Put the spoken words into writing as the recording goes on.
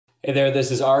Hey there, this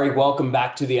is Ari. Welcome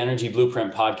back to the Energy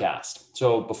Blueprint podcast.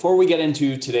 So, before we get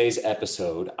into today's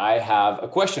episode, I have a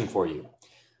question for you.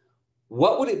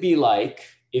 What would it be like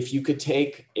if you could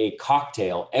take a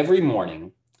cocktail every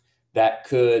morning that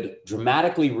could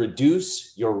dramatically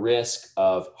reduce your risk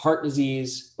of heart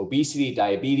disease, obesity,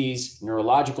 diabetes,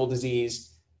 neurological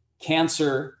disease,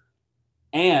 cancer,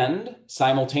 and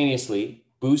simultaneously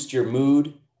boost your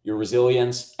mood, your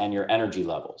resilience, and your energy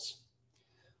levels?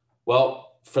 Well,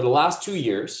 for the last 2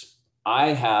 years, I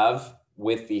have,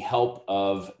 with the help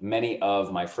of many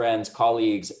of my friends,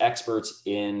 colleagues, experts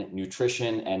in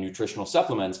nutrition and nutritional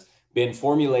supplements, been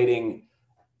formulating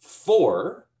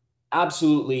four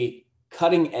absolutely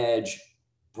cutting edge,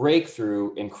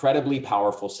 breakthrough, incredibly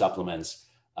powerful supplements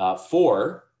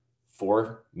for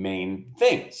four main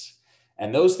things.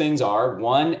 And those things are: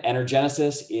 one,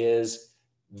 Energenesis is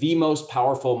the most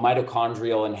powerful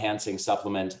mitochondrial enhancing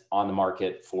supplement on the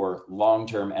market for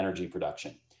long-term energy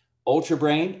production. Ultra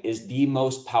Brain is the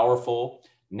most powerful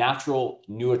natural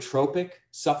nootropic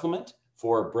supplement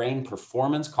for brain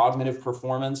performance, cognitive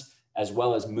performance, as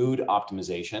well as mood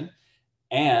optimization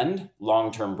and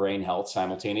long-term brain health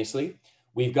simultaneously.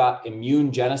 We've got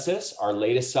Immune Genesis, our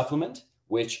latest supplement,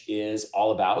 which is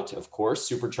all about, of course,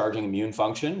 supercharging immune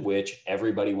function, which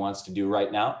everybody wants to do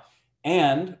right now.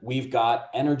 And we've got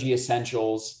Energy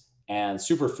Essentials and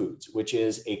Superfoods, which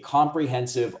is a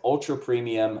comprehensive, ultra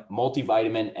premium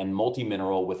multivitamin and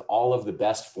multimineral with all of the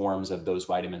best forms of those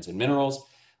vitamins and minerals,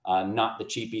 not the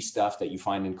cheapy stuff that you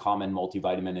find in common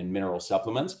multivitamin and mineral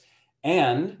supplements.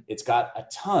 And it's got a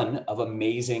ton of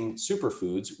amazing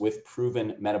superfoods with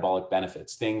proven metabolic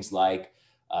benefits, things like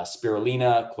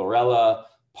spirulina, chlorella,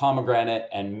 pomegranate,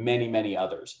 and many, many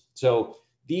others. So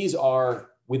these are,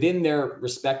 within their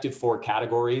respective four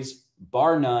categories,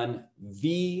 bar none,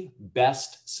 the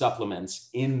best supplements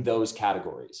in those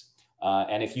categories.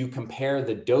 And if you compare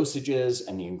the dosages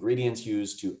and the ingredients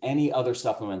used to any other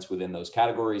supplements within those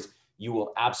categories, you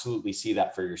will absolutely see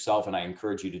that for yourself. And I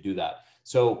encourage you to do that.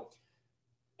 So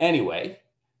anyway,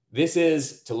 this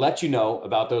is to let you know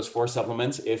about those four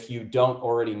supplements. If you don't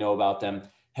already know about them,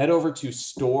 head over to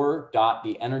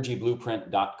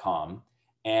store.theenergyblueprint.com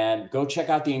and go check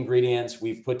out the ingredients.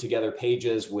 We've put together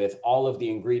pages with all of the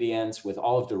ingredients, with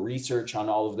all of the research on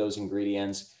all of those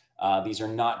ingredients. These are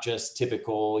not just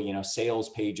typical, sales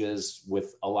pages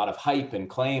with a lot of hype and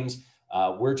claims.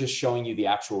 We're just showing you the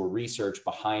actual research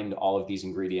behind all of these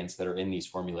ingredients that are in these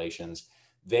formulations.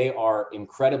 They are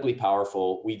incredibly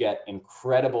powerful. We get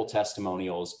incredible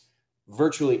testimonials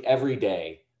virtually every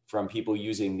day from people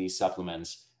using these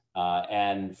supplements.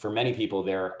 And for many people,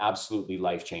 they're absolutely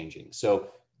life-changing. So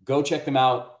go check them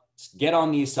out, get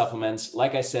on these supplements.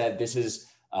 Like I said, this is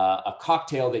a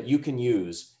cocktail that you can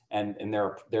use. And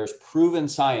there's proven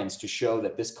science to show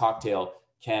that this cocktail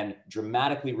can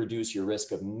dramatically reduce your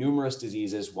risk of numerous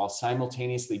diseases while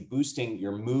simultaneously boosting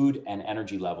your mood and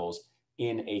energy levels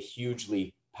in a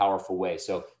hugely powerful way.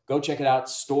 So go check it out,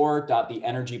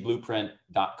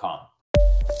 store.theenergyblueprint.com.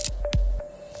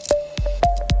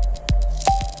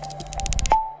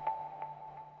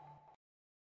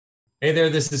 Hey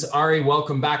there, this is Ari.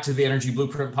 Welcome back to the Energy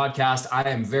Blueprint podcast. I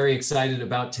am very excited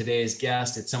about today's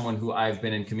guest. It's someone who I've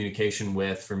been in communication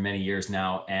with for many years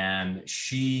now, and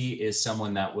she is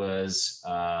someone that was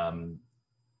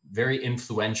very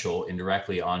influential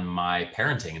indirectly on my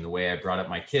parenting and the way I brought up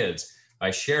my kids by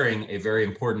sharing a very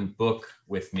important book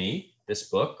with me, this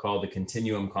book called The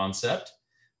Continuum Concept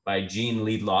by Gene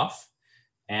Liedloff.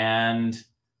 And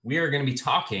we are going to be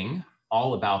talking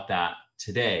all about that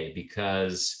today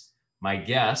because my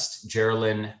guest,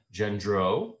 Geraldine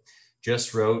Gendreau,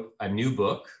 just wrote a new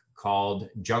book called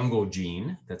Jungle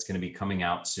Gene that's going to be coming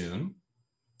out soon.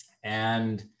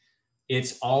 And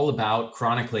it's all about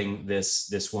chronicling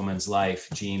this woman's life,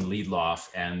 Gene Liedloff,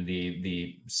 and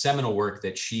the seminal work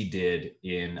that she did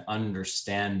in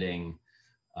understanding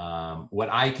what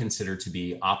I consider to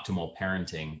be optimal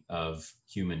parenting of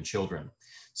human children.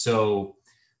 So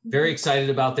very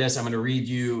excited about this. I'm going to read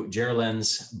you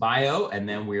Geraldine's bio, and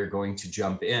then we're going to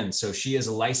jump in. So she is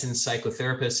a licensed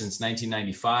psychotherapist since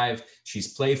 1995.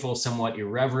 She's playful, somewhat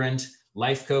irreverent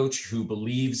life coach who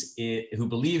believes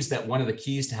that one of the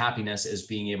keys to happiness is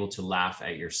being able to laugh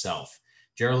at yourself.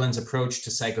 Geraldine's approach to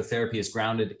psychotherapy is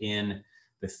grounded in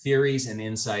the theories and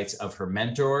insights of her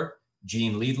mentor,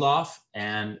 Gene Liedloff,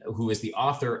 and who is the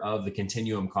author of The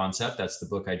Continuum Concept. That's the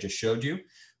book I just showed you.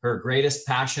 Her greatest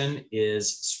passion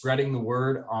is spreading the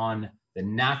word on the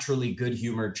naturally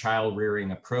good-humored child-rearing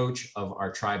approach of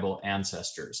our tribal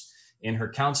ancestors. In her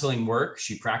counseling work,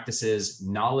 she practices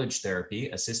knowledge therapy,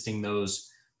 assisting those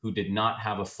who did not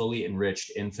have a fully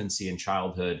enriched infancy and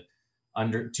childhood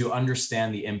to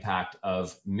understand the impact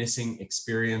of missing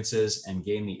experiences and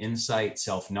gain the insight,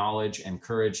 self-knowledge, and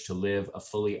courage to live a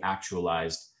fully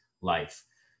actualized life.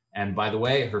 And by the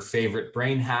way, her favorite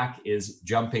brain hack is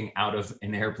jumping out of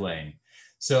an airplane.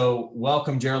 So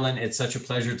welcome, Geraldine. It's such a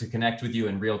pleasure to connect with you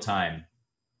in real time.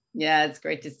 Yeah, it's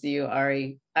great to see you,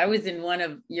 Ari. I was in one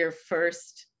of your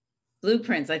first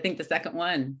blueprints, I think the second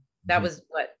one. That was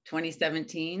what,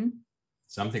 2017?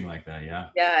 Something like that, yeah.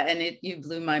 Yeah, and you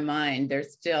blew my mind.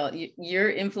 There's still, your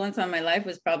influence on my life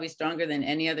was probably stronger than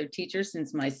any other teacher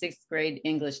since my 6th grade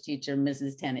English teacher,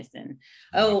 Mrs. Tennyson.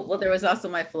 Oh, well, there was also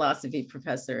my philosophy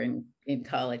professor in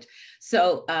college.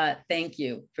 So thank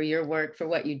you for your work, for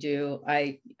what you do.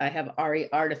 I have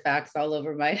Ari artifacts all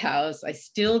over my house. I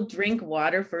still drink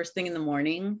water first thing in the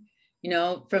morning, you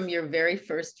know, from your very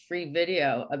first free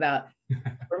video about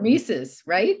hormesis,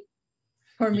 right?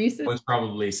 Hormesis? It was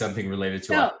probably something related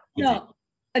to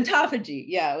autophagy.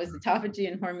 Yeah, it was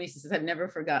autophagy and hormesis. I've never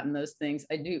forgotten those things.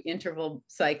 I do interval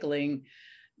cycling.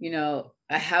 You know,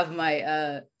 I have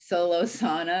my solo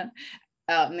sauna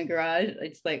out in the garage.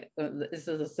 It's like, this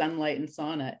is a sunlight and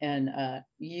sauna. And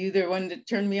you're the one that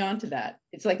turned me on to that.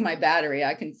 It's like my battery.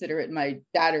 I consider it my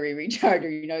battery recharger.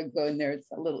 You know, go in there. It's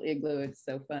a little igloo. It's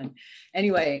so fun.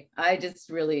 Anyway, I just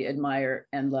really admire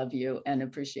and love you and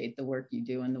appreciate the work you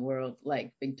do in the world,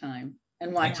 like big time.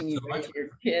 And watching you raise your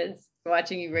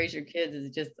kids is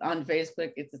just on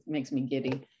Facebook. It just makes me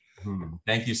giddy.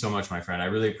 Thank you so much, my friend. I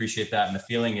really appreciate that. And the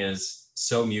feeling is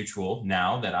so mutual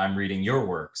now that I'm reading your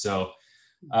work. So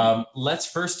let's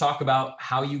first talk about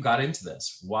how you got into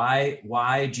this. Why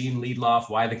Gene Liedloff?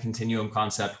 Why the Continuum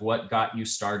Concept? What got you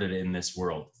started in this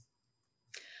world?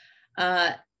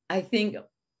 I think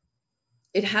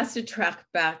it has to track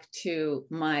back to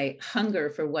my hunger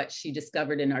for what she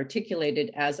discovered and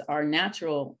articulated as our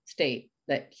natural state,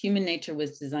 that human nature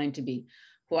was designed to be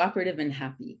cooperative and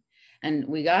happy. And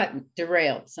we got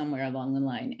derailed somewhere along the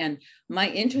line. And my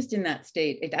interest in that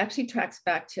state, it actually tracks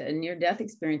back to a near-death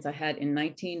experience I had in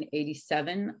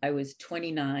 1987. I was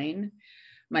 29.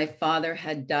 My father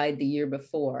had died the year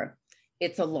before.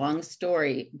 It's a long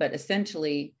story, but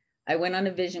essentially, I went on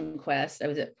a vision quest. I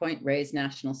was at Point Reyes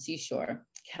National Seashore,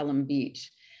 Kellam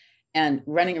Beach, and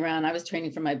running around. I was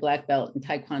training for my black belt in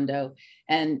Taekwondo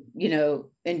and, you know,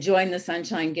 enjoying the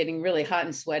sunshine, getting really hot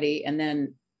and sweaty. And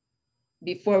then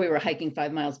before we were hiking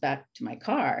 5 miles back to my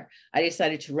car, I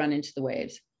decided to run into the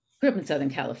waves. Grew up in Southern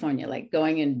California, like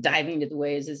going and diving into the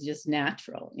waves is just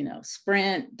natural, you know,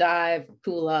 sprint, dive,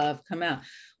 cool off, come out.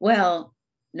 Well,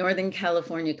 Northern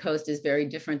California coast is very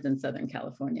different than Southern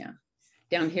California.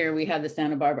 Down here, we have the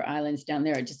Santa Barbara Islands. Down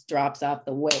there, it just drops off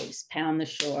the waves, pound the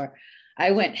shore.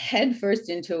 I went headfirst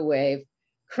into a wave,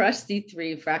 crushed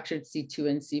C3, fractured C2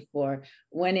 and C4,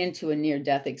 went into a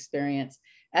near-death experience.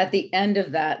 At the end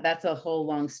of that, that's a whole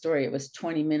long story. It was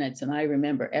 20 minutes, and I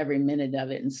remember every minute of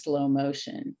it in slow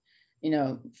motion, you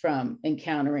know, from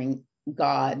encountering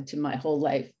God to my whole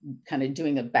life kind of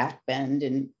doing a back bend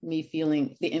and me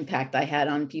feeling the impact I had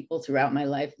on people throughout my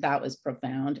life. That was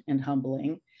profound and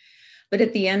humbling. But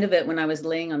at the end of it, when I was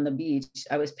laying on the beach,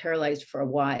 I was paralyzed for a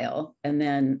while. And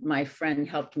then my friend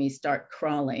helped me start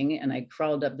crawling, and I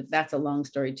crawled up. That's a long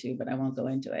story too, but I won't go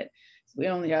into it. We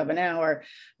only have an hour.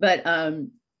 But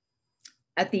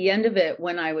at the end of it,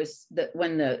 when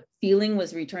the feeling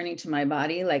was returning to my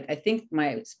body, like I think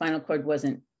my spinal cord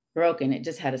wasn't broken, it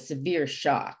just had a severe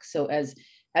shock. So as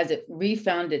it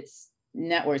refound its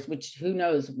networks, which who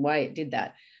knows why it did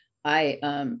that,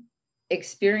 I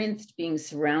experienced being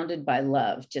surrounded by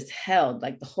love, just held,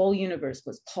 like the whole universe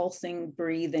was pulsing,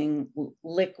 breathing,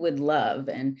 liquid love.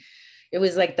 And it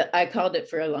was like I called it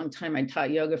for a long time. I taught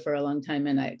yoga for a long time,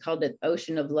 and I called it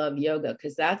Ocean of Love Yoga,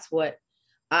 because that's what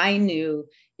I knew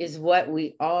is what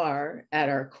we are at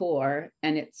our core.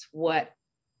 And it's what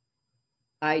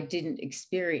I didn't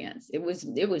experience. It was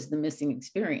the missing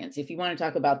experience. If you want to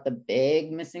talk about the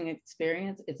big missing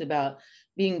experience, it's about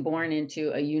being born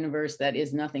into a universe that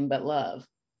is nothing but love.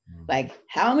 Like,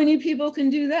 how many people can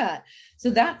do that? So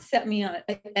that set me on.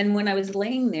 And when I was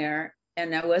laying there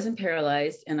and I wasn't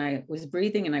paralyzed and I was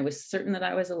breathing and I was certain that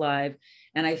I was alive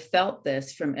and I felt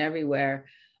this from everywhere,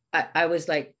 I was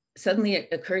like, suddenly it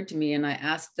occurred to me and I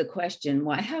asked the question,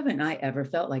 why haven't I ever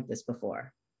felt like this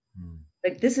before?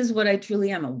 Like, this is what I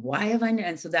truly am. Why have I?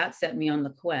 And so that set me on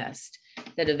the quest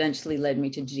that eventually led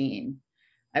me to Gene.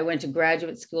 I went to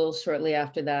graduate school shortly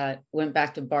after that, went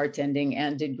back to bartending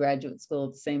and did graduate school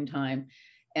at the same time,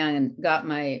 and got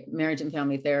my marriage and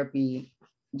family therapy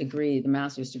degree, the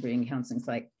master's degree in counseling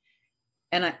psych.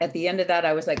 And at the end of that,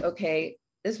 I was like, okay,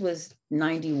 this was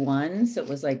 91. So it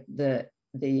was like the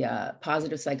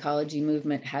positive psychology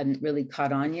movement hadn't really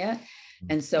caught on yet.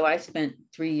 And so I spent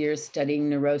 3 years studying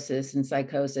neurosis and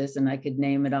psychosis, and I could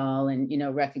name it all and,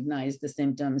 recognize the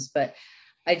symptoms, but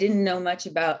I didn't know much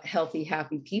about healthy,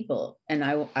 happy people. And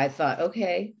I thought,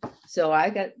 okay, so I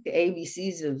got the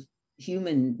ABCs of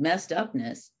human messed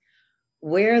upness.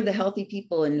 Where are the healthy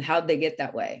people and how'd they get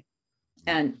that way?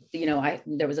 And,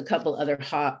 there was a couple other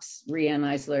hops, Riane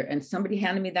Eisler, and somebody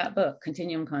handed me that book,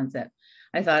 Continuum Concept.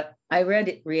 I thought, I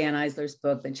read Riane Eisler's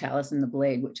book, The Chalice and the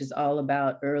Blade, which is all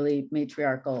about early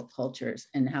matriarchal cultures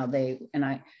and how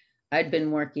I'd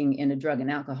been working in a drug and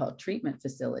alcohol treatment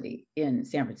facility in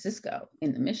San Francisco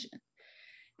in the Mission.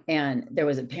 And there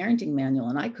was a parenting manual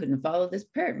and I couldn't follow this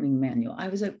parenting manual. I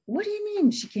was like, what do you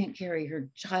mean she can't carry her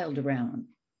child around?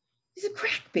 He's a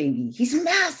crack baby. He's a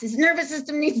mess. His nervous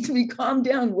system needs to be calmed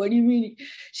down. What do you mean?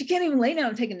 She can't even lay down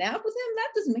and take a nap with him? That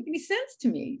doesn't make any sense to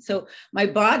me. So my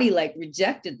body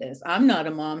rejected this. I'm not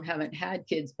a mom, haven't had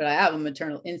kids, but I have a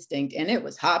maternal instinct and it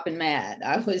was hopping mad.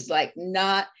 I was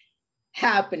not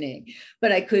happening,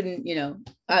 but I couldn't,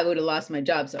 I would have lost my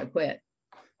job. So I quit.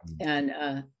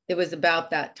 And it was about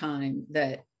that time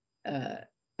that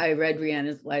I read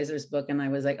Riane Eisler's book and I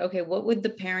was like, okay, what would the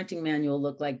parenting manual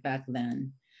look like back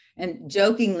then? And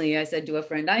jokingly, I said to a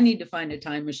friend, I need to find a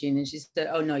time machine. And she said,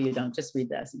 oh, no, you don't. Just read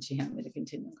this. And she handed me the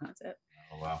Continuum Concept.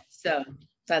 Oh, wow. So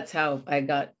that's how I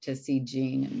got to see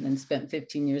Jean, and then spent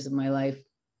 15 years of my life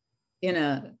in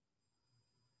a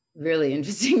really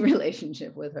interesting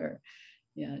relationship with her.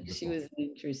 Yeah, beautiful.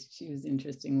 She was an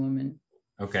interesting woman.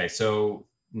 Okay, so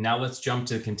now let's jump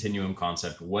to Continuum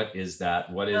Concept. What is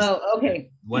that? What is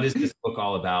what is this book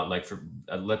all about?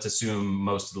 Let's assume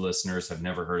most of the listeners have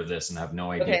never heard of this and have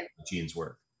no idea how Jean's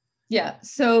work. Yeah,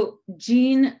 so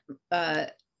Jean,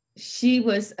 she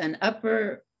was an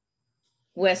Upper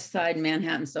West Side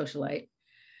Manhattan socialite.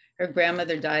 Her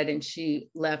grandmother died and she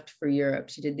left for Europe.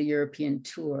 She did the European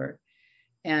tour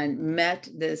and met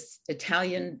this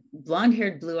Italian,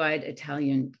 blonde-haired, blue-eyed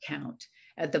Italian count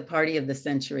at the party of the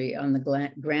century on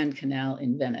the Grand Canal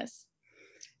in Venice.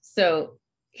 So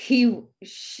she'd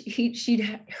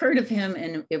heard of him,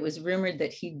 and it was rumored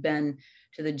that he'd been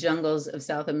to the jungles of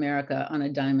South America on a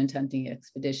diamond hunting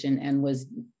expedition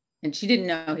and she didn't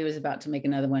know he was about to make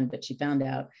another one, but she found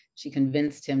out. She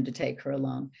convinced him to take her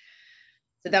along.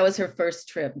 So that was her first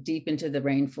trip deep into the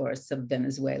rainforests of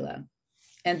Venezuela.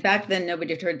 And back then,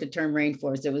 nobody had heard the term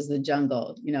rainforest. It was the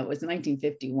jungle. It was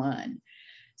 1951.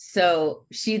 So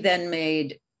she then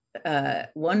made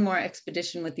one more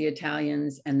expedition with the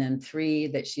Italians, and then 3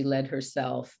 that she led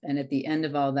herself. And at the end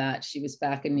of all that, she was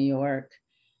back in New York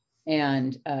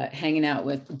and hanging out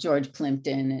with George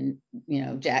Plimpton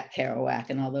and, Jack Kerouac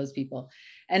and all those people.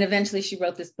 And eventually she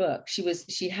wrote this book.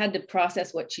 She had to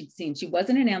process what she'd seen. She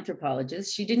wasn't an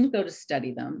anthropologist. She didn't go to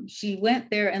study them. She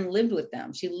went there and lived with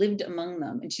them. She lived among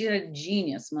them, and she had a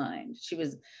genius mind. She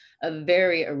was a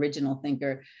very original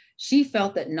thinker. She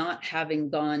felt that not having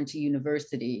gone to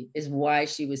university is why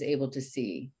she was able to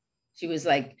see. She was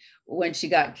like, when she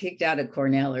got kicked out of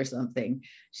Cornell or something,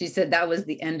 she said that was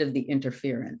the end of the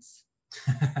interference.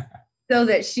 So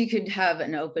that she could have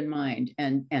an open mind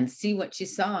and see what she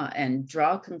saw and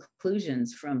draw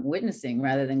conclusions from witnessing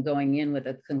rather than going in with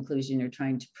a conclusion you're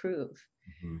trying to prove.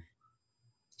 Mm-hmm.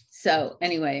 So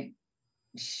anyway,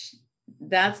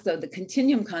 that's the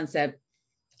Continuum Concept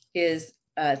is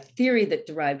a theory that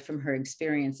derived from her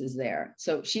experiences there.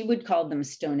 So she would call them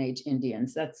Stone Age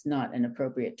Indians. That's not an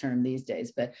appropriate term these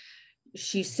days, but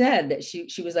she said that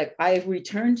she was like, I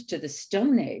returned to the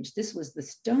Stone Age. This was the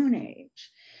Stone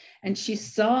Age. And she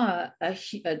saw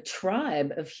a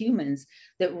tribe of humans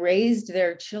that raised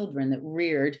their children, that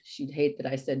reared, she'd hate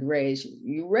that I said raise,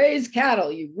 you raise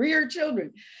cattle, you rear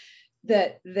children,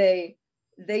 that their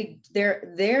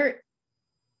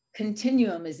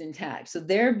continuum is intact. So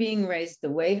they're being raised the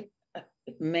way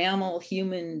mammal,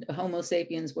 human, Homo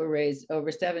sapiens were raised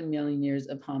over 7 million years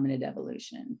of hominid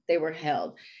evolution. They were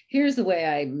held. Here's the way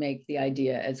I make the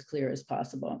idea as clear as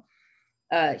possible.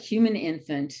 A human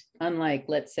infant, unlike,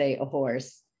 let's say, a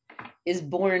horse, is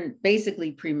born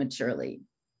basically prematurely.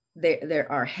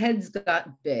 Our heads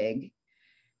got big,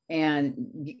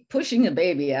 and pushing a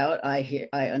baby out, I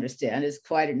understand, is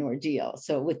quite an ordeal.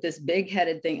 So with this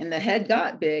big-headed thing, and the head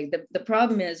got big, the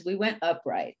problem is we went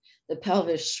upright. The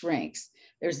pelvis shrinks.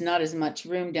 There's not as much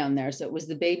room down there. So it was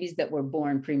the babies that were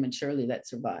born prematurely that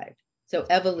survived. So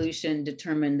evolution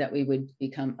determined that we would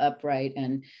become upright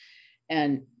and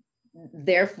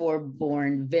therefore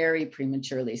born very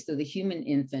prematurely. So the human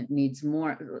infant needs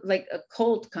more, like a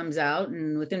colt comes out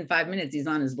and within 5 minutes he's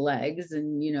on his legs,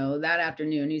 and that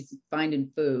afternoon he's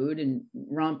finding food and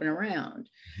romping around.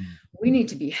 Mm-hmm. We need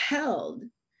to be held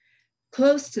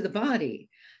close to the body.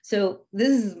 So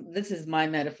this is my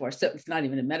metaphor. So it's not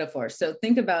even a metaphor. So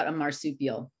think about a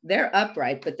marsupial. They're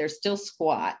upright, but they're still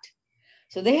squat.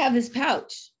 So they have this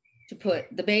pouch to put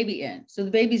the baby in. So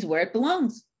the baby's where it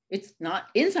belongs. It's not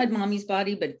inside mommy's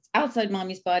body, but it's outside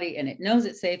mommy's body, and it knows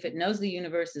it's safe. It knows the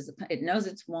universe it knows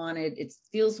it's wanted. It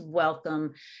feels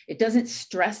welcome. It doesn't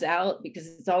stress out because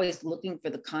it's always looking for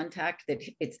the contact that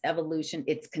its evolution,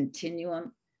 its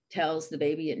continuum tells the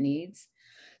baby it needs.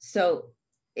 So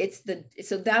that's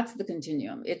the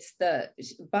continuum. It's the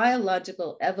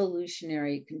biological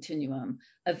evolutionary continuum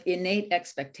of innate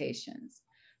expectations.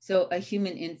 So a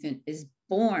human infant is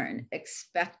born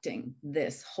expecting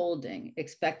this holding,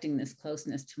 expecting this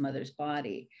closeness to mother's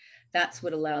body. That's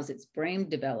what allows its brain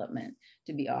development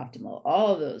to be optimal.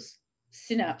 All those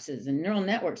synapses and neural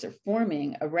networks are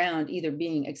forming around either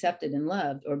being accepted and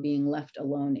loved or being left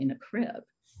alone in a crib.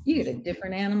 You get a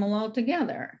different animal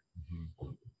altogether.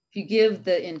 If you give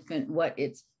the infant what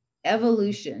its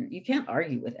evolution, you can't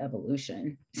argue with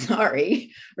evolution,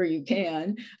 sorry, or you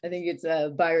can. I think it's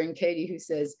Byron Katie who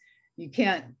says, you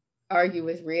can't argue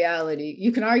with reality.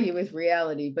 You can argue with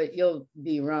reality, but you'll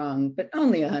be wrong, but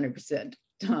only 100%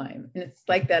 time. And it's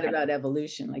like that about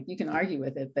evolution. Like you can argue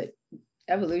with it, but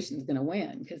evolution is going to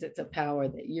win because it's a power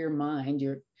that your mind,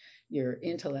 your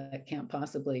intellect can't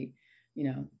possibly,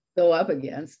 go up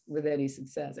against with any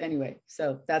success. Anyway,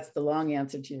 so that's the long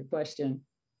answer to your question.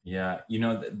 Yeah,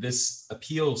 this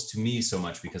appeals to me so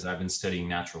much because I've been studying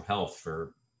natural health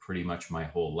for pretty much my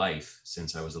whole life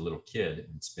since I was a little kid.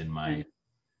 It's been my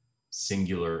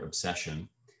singular obsession.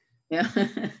 Yeah.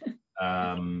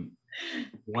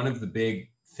 One of the big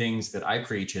things that I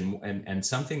preach and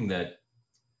something that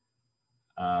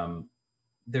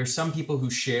there's some people who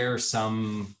share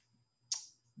some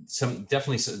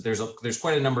definitely, there's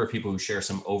quite a number of people who share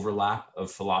some overlap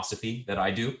of philosophy that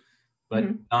I do, but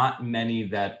not many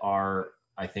that are,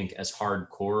 I think, as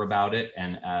hardcore about it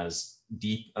and as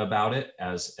deep about it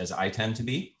as I tend to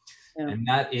be. Yeah. And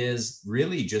that is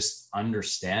really just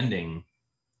understanding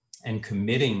and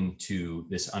committing to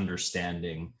this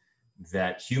understanding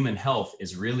that human health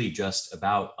is really just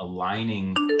about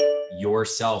aligning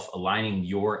yourself, aligning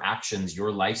your actions,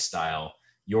 your lifestyle,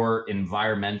 your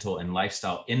environmental and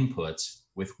lifestyle inputs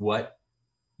with what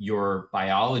your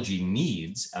biology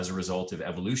needs as a result of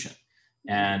evolution.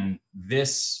 And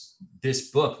this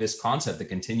book, this concept, the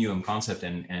Continuum Concept,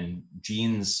 and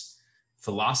Jean's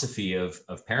philosophy of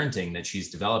parenting that she's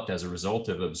developed as a result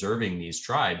of observing these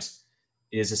tribes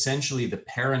is essentially the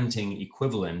parenting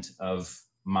equivalent of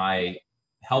my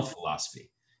health philosophy.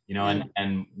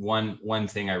 And one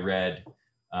thing I read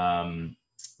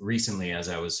recently as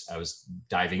I was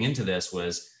diving into this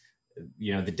was,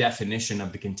 the definition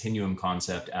of the Continuum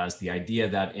Concept as the idea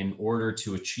that in order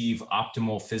to achieve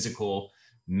optimal physical,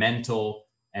 mental,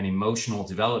 and emotional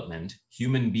development,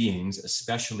 human beings,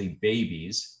 especially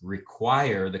babies,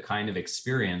 require the kind of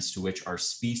experience to which our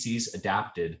species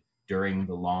adapted during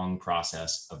the long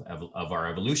process of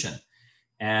our evolution.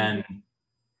 And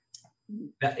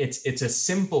it's a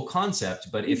simple concept,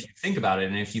 but if you think about it,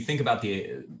 and if you think about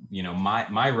the,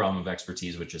 my realm of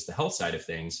expertise, which is the health side of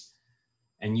things,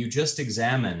 and you just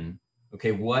examine,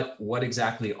 okay, what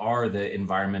exactly are the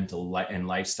environmental and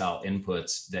lifestyle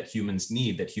inputs that humans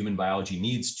need, that human biology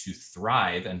needs to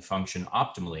thrive and function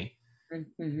optimally.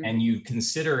 Mm-hmm. And you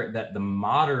consider that the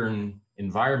modern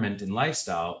environment and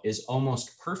lifestyle is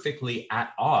almost perfectly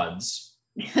at odds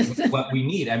with what we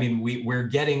need. I mean, we're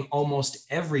getting almost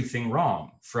everything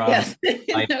wrong, from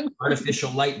like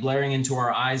artificial light blaring into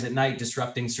our eyes at night,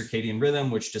 disrupting circadian rhythm,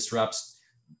 which disrupts,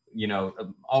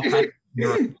 all kinds of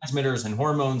neurotransmitters and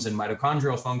hormones and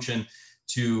mitochondrial function,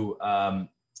 to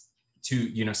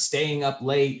staying up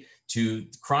late, to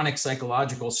chronic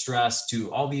psychological stress,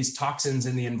 to all these toxins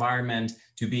in the environment,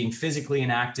 to being physically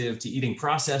inactive, to eating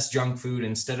processed junk food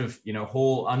instead of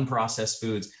whole unprocessed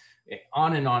foods,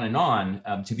 on and on and on,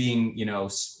 to being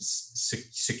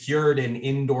secured in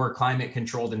indoor climate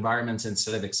controlled environments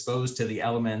instead of exposed to the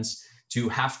elements, to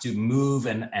have to move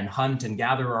and hunt and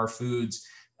gather our foods,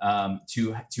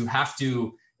 to have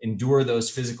to endure those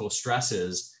physical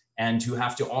stresses, and to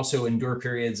have to also endure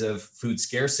periods of food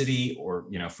scarcity or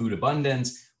food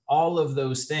abundance. All of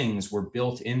those things were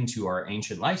built into our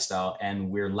ancient lifestyle, and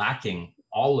we're lacking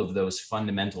all of those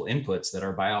fundamental inputs that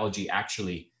our biology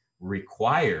actually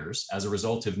requires as a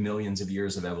result of millions of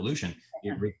years of evolution.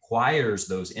 It requires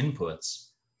those inputs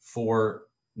for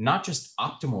not just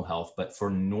optimal health, but for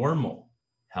normal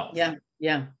health. Yeah,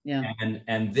 yeah, yeah.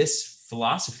 And this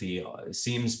philosophy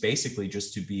seems basically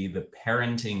just to be the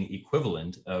parenting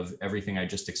equivalent of everything I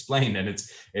just explained. And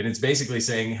it's basically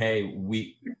saying, hey,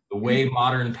 the way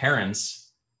modern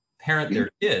parents parent their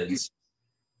kids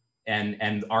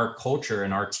and our culture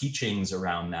and our teachings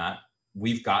around that,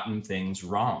 we've gotten things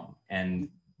wrong. And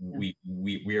we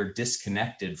are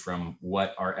disconnected from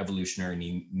what our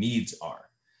evolutionary needs are.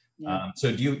 Yeah.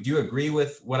 So do you agree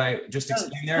with what I just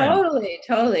explained there?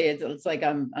 Totally. It's like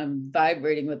I'm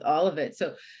vibrating with all of it.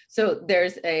 So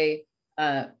there's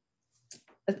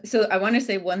so I want to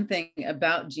say one thing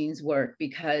about Jean's work,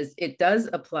 because it does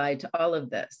apply to all of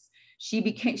this. She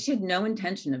had no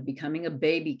intention of becoming a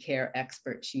baby care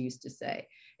expert, she used to say.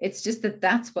 It's just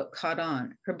that's what caught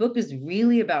on. Her book is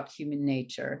really about human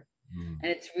nature,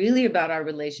 and it's really about our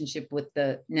relationship with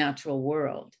the natural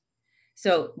world.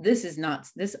 So this is not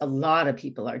this. A lot of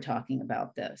people are talking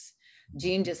about this.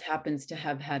 Jean just happens to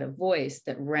have had a voice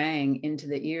that rang into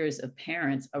the ears of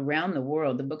parents around the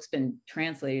world. The book's been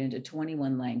translated into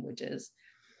 21 languages.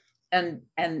 And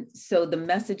so the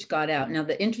message got out. Now,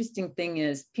 the interesting thing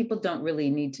is people don't really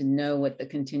need to know what the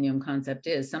continuum concept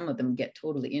is. Some of them get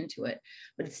totally into it,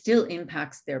 but it still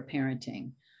impacts their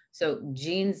parenting. So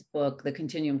Jean's book, The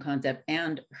Continuum Concept,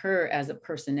 and her as a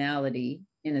personality,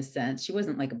 in a sense, she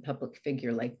wasn't like a public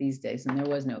figure like these days, and there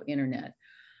was no internet,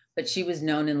 but she was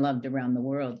known and loved around the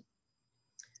world.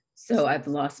 So I've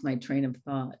lost my train of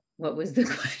thought. What was the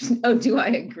question? Oh, do I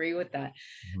agree with that?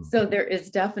 So there is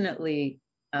definitely,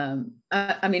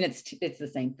 I mean, it's the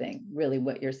same thing, really,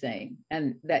 what you're saying,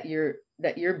 and that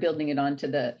you're building it onto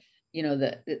the,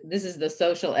 this is the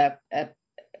social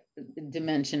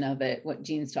dimension of it, what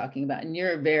Jean's talking about, and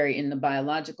you're very in the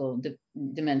biological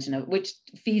dimension of it, which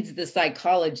feeds the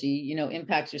psychology,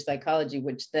 impacts your psychology,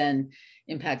 which then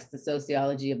impacts the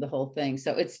sociology of the whole thing.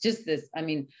 So it's just this, I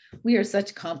mean, we are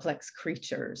such complex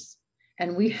creatures,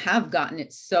 and we have gotten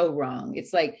it so wrong.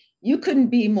 It's like you couldn't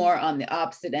be more on the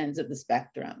opposite ends of the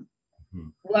spectrum.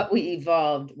 What we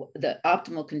evolved, the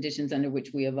optimal conditions under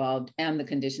which we evolved, and the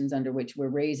conditions under which we're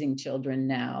raising children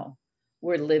now.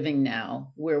 We're living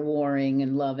now. We're warring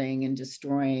and loving and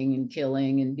destroying and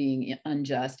killing and being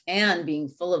unjust and being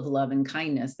full of love and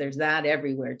kindness. There's that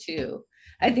everywhere too.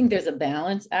 I think there's a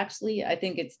balance, actually. I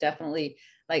think it's definitely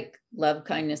like love,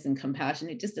 kindness, and compassion.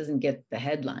 It just doesn't get the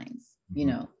headlines,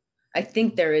 I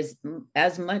think there is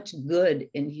as much good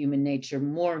in human nature,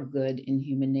 more good in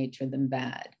human nature than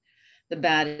bad. The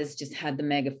bad has just had the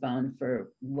megaphone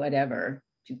for whatever,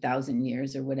 2,000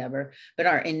 years or whatever, but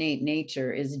our innate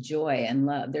nature is joy and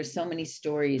love. There's so many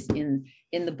stories in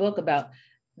the book about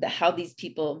how these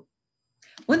people.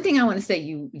 One thing I want to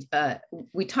say,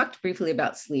 we talked briefly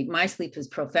about sleep. My sleep has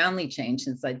profoundly changed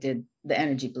since I did the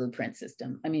energy blueprint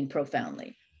system. I mean,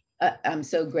 profoundly. I'm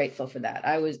so grateful for that.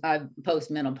 I'm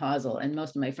postmenopausal, and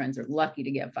most of my friends are lucky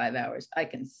to get 5 hours. I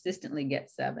consistently get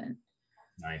 7.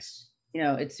 Nice.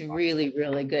 It's really,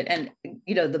 really good. And,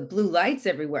 the blue lights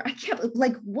everywhere. I can't,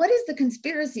 like, what is the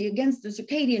conspiracy against the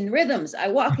circadian rhythms? I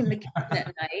walk in the kitchen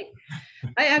at night.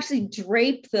 I actually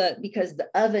drape because the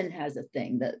oven has a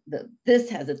thing, this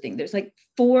has a thing. There's like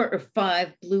 4 or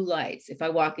 5 blue lights if I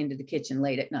walk into the kitchen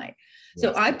late at night.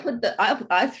 So I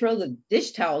I throw the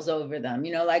dish towels over them,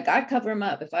 like I cover them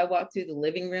up. If I walk through the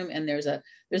living room and there's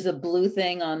a blue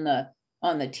thing on the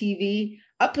TV,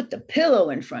 I put the pillow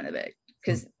in front of it.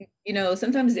 Because,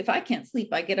 sometimes if I can't sleep,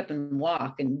 I get up and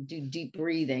walk and do deep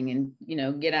breathing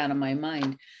and, get out of my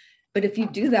mind. But if you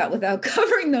do that without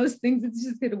covering those things, it's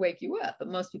just going to wake you up. But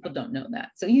most people don't know that.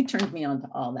 So you turned me on to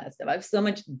all that stuff. I have so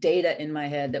much data in my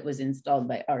head that was installed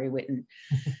by Ari Whitten.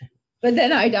 But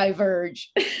then I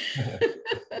diverge.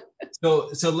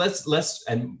 So let's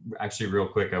and actually real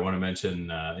quick, I want to mention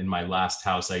in my last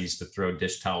house, I used to throw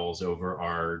dish towels over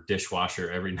our dishwasher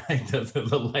every night,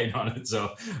 the light on it.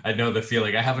 So I know the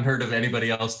feeling. I haven't heard of anybody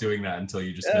else doing that until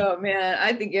you just. Oh man,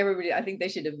 I think they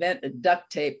should invent a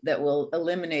duct tape that will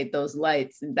eliminate those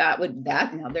lights, and now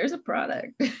there's a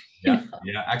product. Yeah.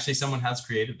 Actually, someone has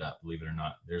created that. Believe it or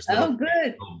not, there's little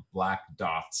black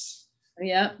dots.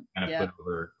 Yeah. Kind of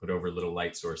put over little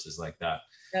light sources like that.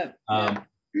 Yeah.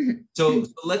 So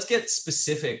let's get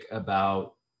specific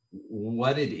about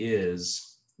what it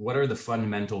is. What are the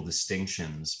fundamental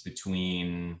distinctions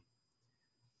between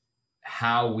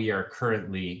how we are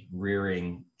currently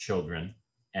rearing children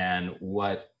and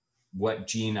what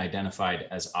Jean identified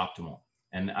as optimal?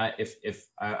 And I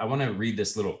want to read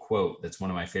this little quote. That's one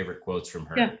of my favorite quotes from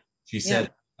her. Yeah. She said,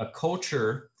 "A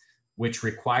culture which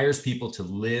requires people to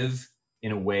live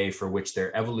in a way for which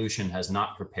their evolution has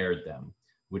not prepared them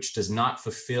which does not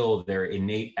fulfill their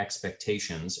innate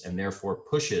expectations and therefore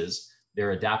pushes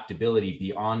their adaptability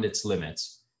beyond its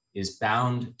limits, is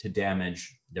bound to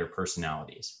damage their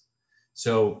personalities.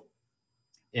 So,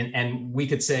 and we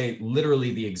could say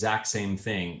literally the exact same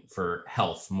thing for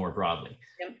health more broadly.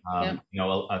 Yep. You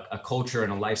know, a culture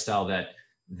and a lifestyle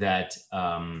that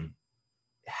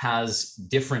has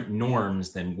different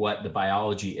norms than what the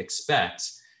biology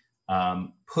expects,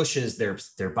 pushes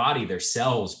their body, their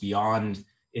cells beyond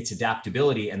its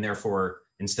adaptability, and therefore,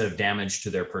 instead of damage to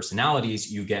their personalities,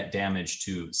 you get damage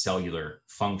to cellular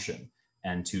function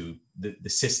and to the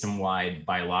system-wide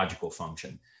biological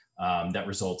function that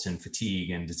results in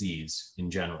fatigue and disease in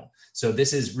general. So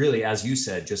this is really, as you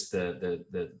said, just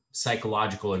the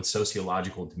psychological and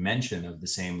sociological dimension of the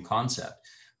same concept.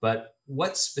 But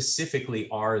what specifically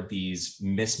are these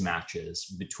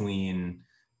mismatches between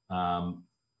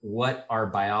what our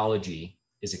biology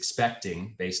is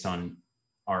expecting based on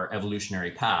our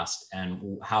evolutionary past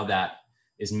and how that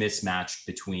is mismatched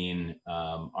between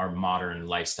our modern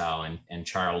lifestyle and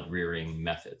child rearing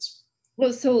methods?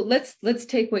 Well, so let's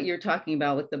take what you're talking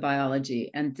about with the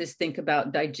biology and just think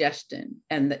about digestion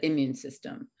and the immune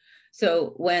system.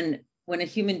 So when a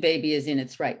human baby is in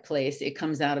its right place, it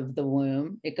comes out of the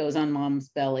womb, it goes on mom's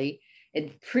belly.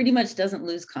 It pretty much doesn't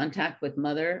lose contact with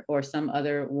mother or some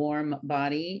other warm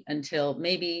body until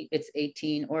maybe it's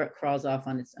 18 or it crawls off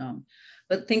on its own.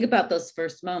 But think about those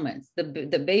first moments.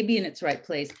 The baby in its right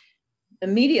place,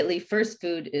 immediately first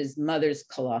food is mother's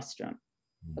colostrum.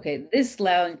 Okay, this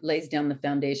lays down the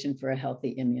foundation for a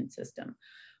healthy immune system.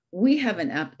 We have an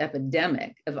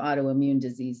epidemic of autoimmune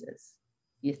diseases.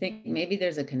 You think maybe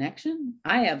there's a connection?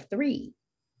 I have 3,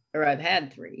 or I've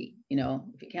had 3, you know,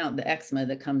 if you count the eczema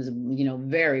that comes, you know,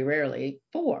 very rarely,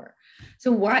 4.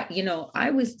 So why, you know,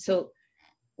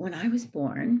 when I was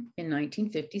born in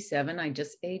 1957, I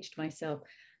just aged myself.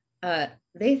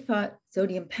 They thought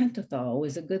sodium pentothal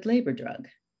was a good labor drug.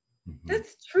 Mm-hmm.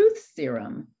 That's truth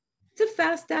serum. It's a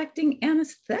fast-acting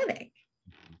anesthetic.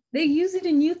 They use it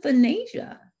in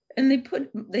euthanasia, and they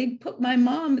put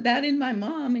that in my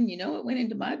mom, and you know, it went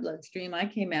into my bloodstream. I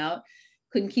came out,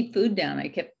 couldn't keep food down. I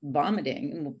kept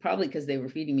vomiting, and probably because they were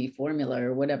feeding me formula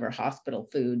or whatever hospital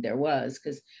food there was,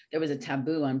 because there was a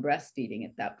taboo on breastfeeding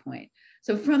at that point.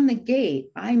 So from the gate,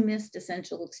 I missed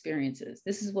essential experiences.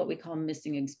 This is what we call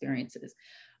missing experiences.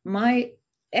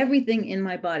 Everything in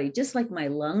my body, just like my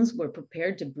lungs were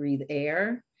prepared to breathe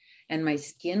air, and my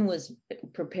skin was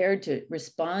prepared to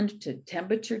respond to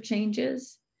temperature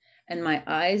changes, and my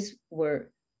eyes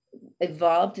were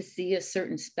evolved to see a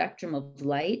certain spectrum of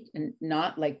light, and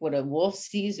not like what a wolf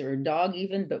sees or a dog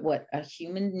even, but what a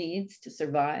human needs to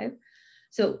survive.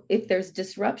 So if there's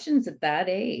disruptions at that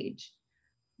age,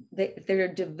 there are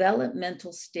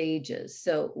developmental stages.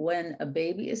 So when a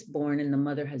baby is born and the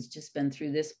mother has just been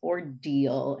through this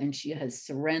ordeal and she has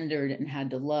surrendered and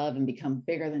had to love and become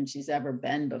bigger than she's ever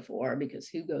been before, because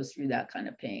who goes through that kind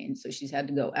of pain? So she's had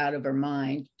to go out of her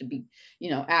mind to be, you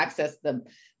know, access the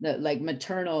like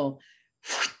maternal,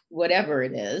 whatever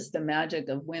it is, the magic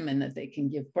of women that they can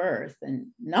give birth and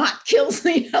not kills,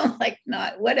 you know, like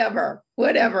not whatever,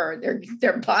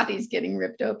 their body's getting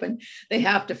ripped open. They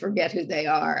have to forget who they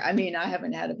are. I mean, I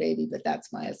haven't had a baby, but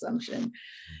that's my assumption.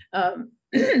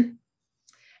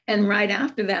 And right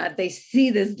after that, they see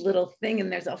this little thing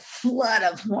and there's a flood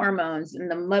of hormones and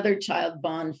the mother-child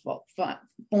bond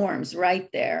forms right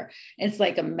there. It's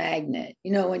like a magnet,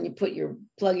 you know, when you put your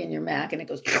plug in your Mac and it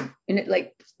goes, and it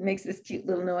like makes this cute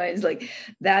little noise, like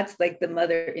that's like the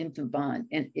mother-infant bond.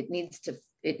 And it needs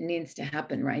to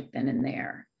happen right then and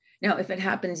there. Now, if it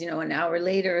happens, you know, an hour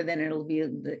later, then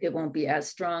it won't be as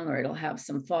strong, or it'll have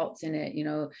some faults in it, you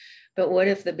know. But what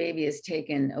if the baby is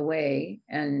taken away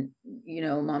and, you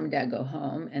know, mom and dad go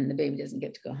home and the baby doesn't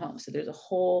get to go home? So there's a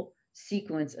whole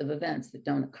sequence of events that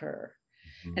don't occur.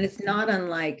 Mm-hmm. And it's not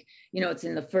unlike, you know, it's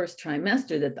in the first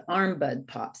trimester that the arm bud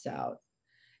pops out.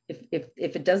 If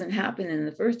it doesn't happen in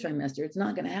the first trimester, it's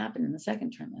not going to happen in the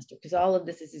second trimester, because all of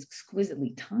this is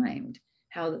exquisitely timed.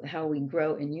 How we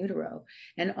grow in utero,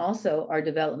 and also our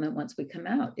development once we come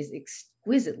out is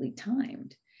exquisitely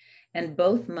timed. And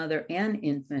both mother and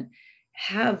infant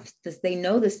have this, they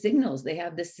know the signals, they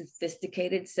have this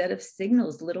sophisticated set of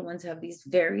signals. Little ones have these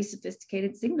very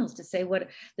sophisticated signals to say what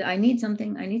I need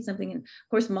something. And of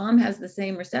course, mom has the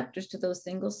same receptors to those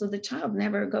signals, so the child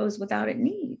never goes without it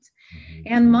needs.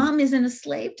 Mm-hmm. And mom isn't a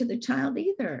slave to the child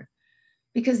either,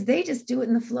 because they just do it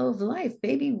in the flow of life.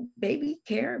 Baby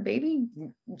care,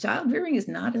 child rearing is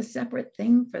not a separate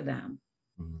thing for them.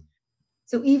 Mm-hmm.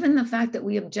 So even the fact that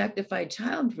we objectify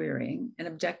child rearing and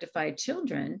objectify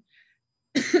children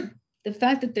the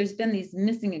fact that there's been these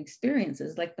missing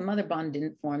experiences, like the mother bond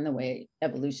didn't form the way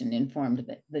evolution informed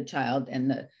the child and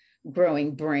the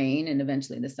growing brain and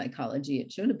eventually the psychology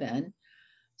it should have been.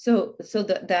 So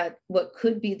that what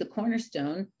could be the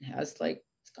cornerstone has like,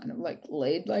 it's kind of like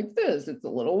laid like this, it's a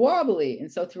little wobbly.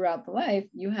 And so throughout the life,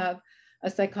 you have a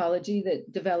psychology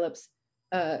that develops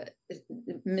a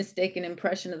mistaken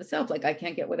impression of the self. Like, I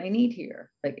can't get what I need here.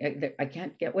 Like, I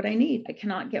can't get what I need. I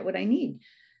cannot get what I need.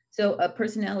 So a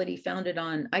personality founded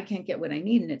on, I can't get what I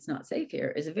need and it's not safe here,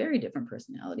 is a very different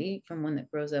personality from one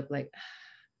that grows up like,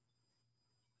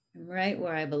 I'm right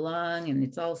where I belong and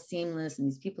it's all seamless and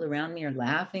these people around me are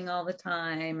laughing all the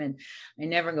time and I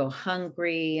never go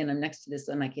hungry and I'm next to this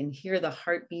and I can hear the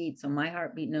heartbeat. So my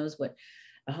heartbeat knows what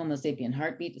a Homo sapien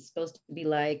heartbeat is supposed to be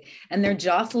like. And they're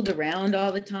jostled around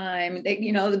all the time. They,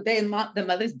 the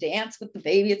mothers dance with the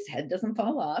baby, its head doesn't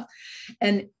fall off.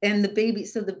 And the baby,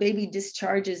 so the baby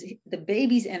discharges, the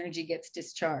baby's energy gets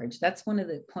discharged. That's one of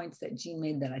the points that Jean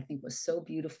made that I think was so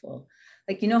beautiful.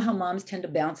 Like, how moms tend to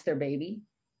bounce their baby?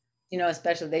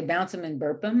 Especially they bounce them and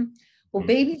burp them. Well,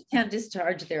 babies can't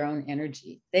discharge their own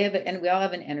energy. They have and we all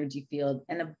have an energy field.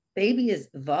 And a baby is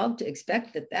evolved to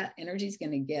expect that energy is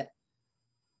going to get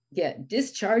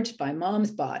discharged by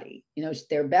mom's body.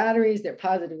 Their batteries, their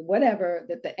positive, whatever,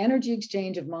 that the energy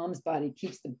exchange of mom's body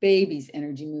keeps the baby's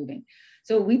energy moving.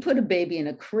 So we put a baby in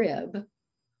a crib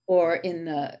or in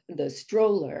the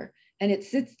stroller, and it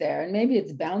sits there and maybe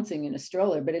it's bouncing in a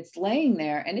stroller, but it's laying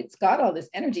there and it's got all this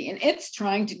energy and it's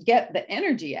trying to get the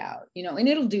energy out, and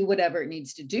it'll do whatever it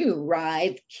needs to do,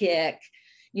 writhe, kick,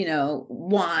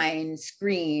 whine,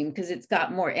 scream, because it's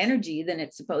got more energy than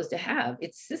it's supposed to have.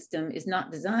 Its system is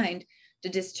not designed to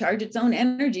discharge its own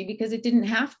energy because it didn't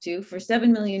have to for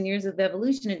 7 million years of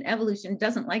evolution, and evolution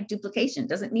doesn't like duplication,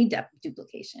 doesn't need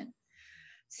duplication.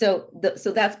 So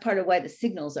that's part of why the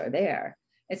signals are there.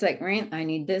 It's like, I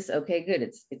need this. Okay, good.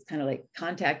 It's kind of like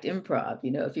contact improv.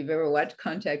 If you've ever watched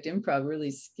contact improv,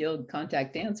 really skilled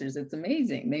contact dancers, it's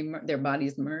amazing. Their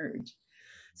bodies merge.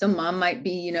 So mom might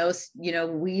be,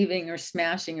 weaving or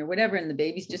smashing or whatever, and the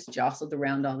baby's just jostled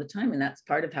around all the time. And that's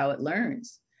part of how it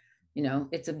learns.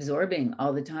 It's absorbing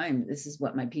all the time. This is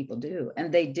what my people do.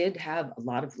 And they did have a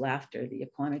lot of laughter. The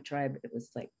Aquana tribe, it was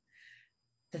like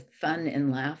the fun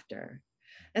and laughter.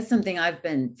 That's something I've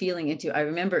been feeling into. I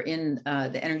remember in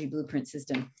the energy blueprint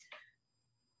system,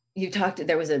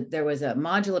 there was a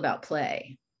module about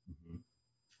play. Mm-hmm.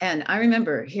 And I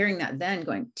remember hearing that then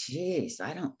going, geez,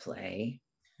 I don't play.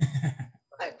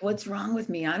 Like, what's wrong with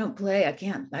me? I don't play. I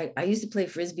can't. I used to play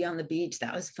Frisbee on the beach.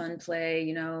 That was fun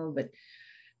play, but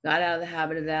got out of the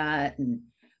habit of that. And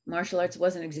martial arts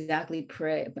wasn't exactly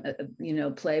play, but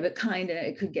kind of,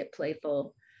 it could get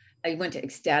playful. I went to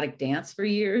ecstatic dance for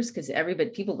years because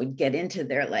people would get into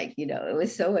their, it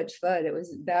was so much fun.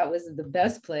 That was the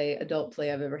best adult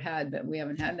play I've ever had, but we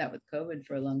haven't had that with COVID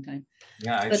for a long time.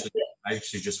 Yeah, I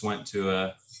actually just went to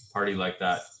a party like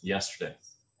that yesterday.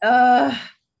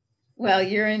 Well,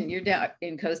 you're down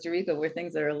in Costa Rica where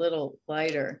things are a little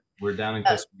lighter. We're down in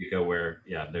Costa Rica where,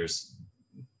 there's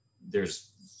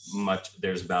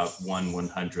about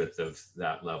 1/100th of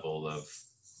that level of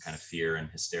kind of fear and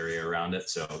hysteria around it.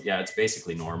 So it's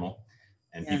basically normal,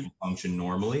 and people function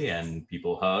normally, and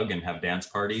people hug and have dance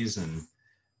parties. And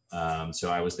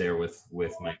so I was there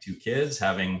with my two kids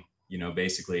having,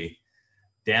 basically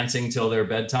dancing till their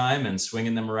bedtime and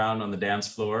swinging them around on the dance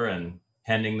floor and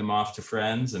handing them off to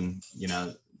friends. And,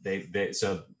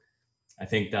 so I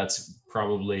think that's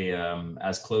probably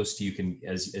as close to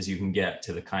as you can get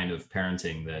to the kind of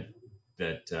parenting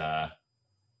that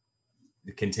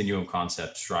the Continuum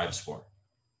Concept strives for.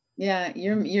 Yeah,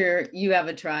 you have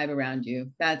a tribe around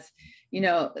you. That's,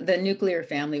 the nuclear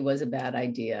family was a bad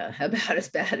idea, about as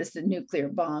bad as the nuclear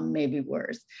bomb, maybe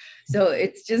worse. So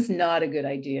it's just not a good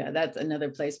idea. That's another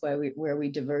place where we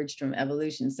diverged from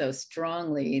evolution so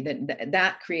strongly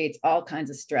that creates all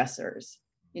kinds of stressors.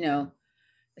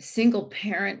 A single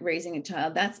parent raising a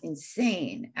child, that's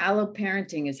insane.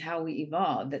 Alloparenting is how we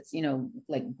evolved. That's,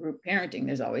 like group parenting,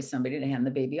 there's always somebody to hand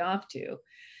the baby off to.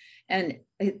 And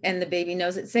the baby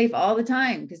knows it's safe all the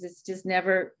time because it's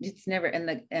never,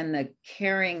 and the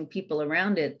caring people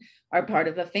around it are part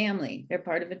of a family. They're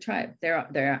part of a tribe.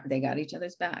 They got each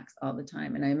other's backs all the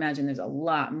time. And I imagine there's a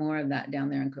lot more of that down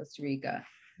there in Costa Rica.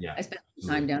 Yeah. I spent some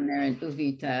time down there in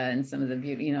Uvita and some of the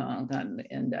beauty, and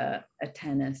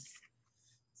Atenas.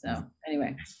 So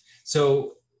anyway.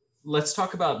 So let's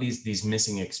talk about these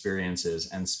missing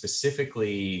experiences, and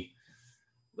specifically,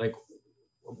 like,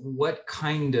 what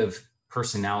kind of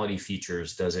personality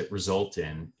features does it result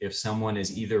in if someone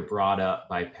is either brought up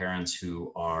by parents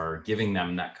who are giving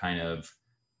them that kind of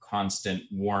constant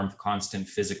warmth, constant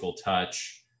physical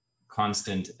touch,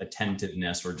 constant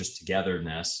attentiveness, or just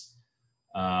togetherness,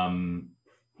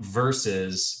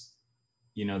 versus,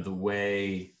 you know, the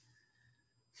way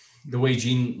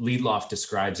Gene Liedloff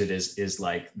describes it is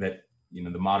like that, you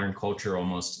know, the modern culture,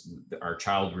 almost our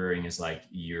child rearing is like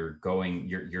you're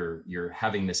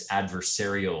having this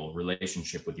adversarial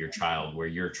relationship with your child, where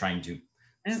you're trying to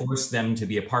force them to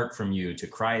be apart from you, to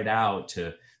cry it out,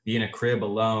 to be in a crib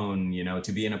alone, you know,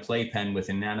 to be in a playpen with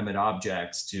inanimate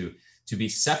objects, to be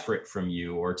separate from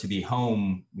you, or to be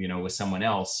home, you know, with someone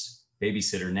else,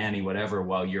 babysitter, nanny, whatever,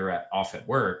 while you're off at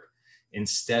work,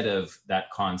 instead of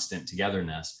that constant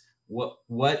togetherness.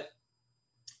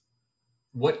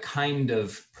 What kind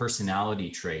of personality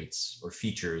traits or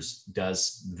features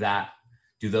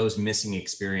do those missing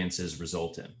experiences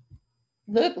result in?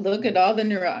 Look at all the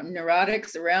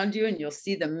neurotics around you, and you'll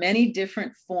see the many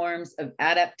different forms of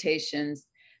adaptations.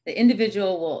 The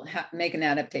individual will make an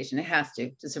adaptation. It has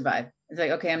to survive. It's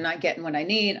like, okay, I'm not getting what I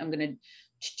need.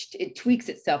 It tweaks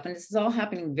itself. And this is all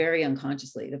happening very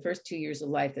unconsciously. The first 2 years of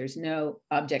life, there's no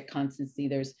object constancy.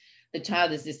 The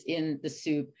child is just in the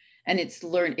soup, and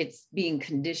it's being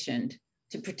conditioned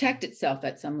to protect itself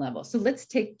at some level. So let's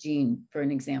take Jean for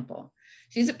an example.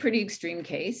 She's a pretty extreme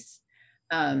case.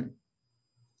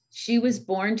 She was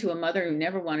born to a mother who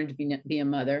never wanted to be a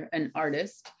mother, an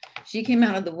artist. She came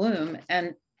out of the womb,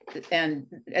 and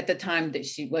at the time that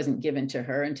she wasn't given to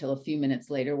her until a few minutes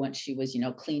later, once she was, you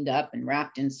know, cleaned up and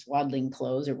wrapped in swaddling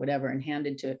clothes or whatever, and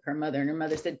handed to her mother. And her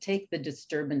mother said, "Take the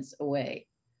disturbance away,"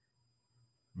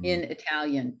 in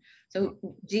Italian. So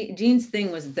Jean's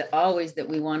thing was always that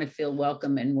we want to feel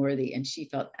welcome and worthy. And she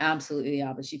felt absolutely the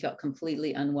opposite. She felt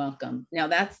completely unwelcome. Now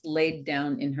that's laid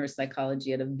down in her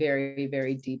psychology at a very,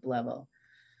 very deep level.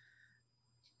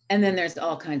 And then there's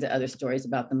all kinds of other stories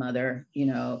about the mother, you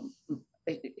know,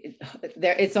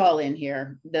 it's all in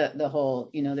here. The whole,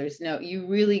 you know, you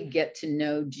really get to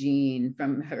know Jean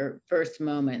from her first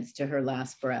moments to her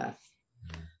last breath.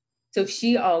 So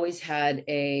she always had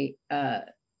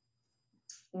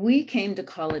we came to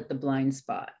call it the blind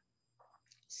spot.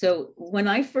 So when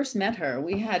I first met her,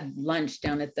 we had lunch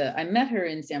down I met her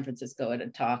in San Francisco at a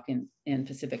talk in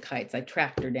Pacific Heights. I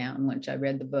tracked her down once I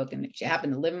read the book, and she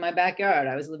happened to live in my backyard.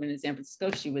 I was living in San Francisco.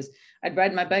 I'd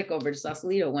ride my bike over to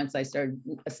Sausalito once I started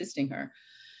assisting her.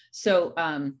 So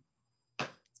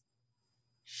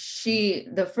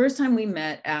the first time we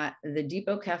met at the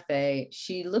Depot Cafe,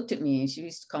 she looked at me, and she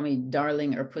used to call me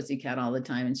darling or pussycat all the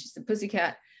time. And she said,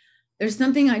 "Pussycat, there's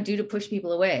something I do to push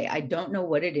people away. I don't know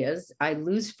what it is. I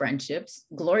lose friendships.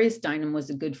 Gloria Steinem was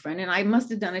a good friend, and I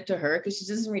must have done it to her because she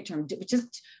doesn't return.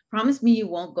 Just promise me you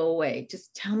won't go away.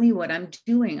 Just tell me what I'm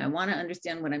doing. I want to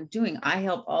understand what I'm doing. I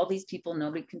help all these people.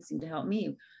 Nobody can seem to help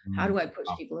me. How do I push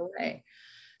people away?"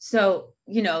 So,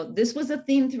 you know, this was a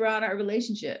theme throughout our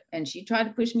relationship, and she tried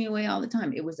to push me away all the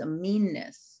time. It was a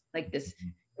meanness like this.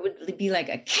 It would be like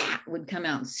a cat would come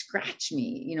out and scratch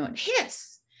me, you know, and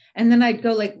hiss. And then I'd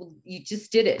go like, "Well, you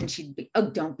just did it." And she'd be, "Oh,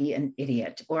 don't be an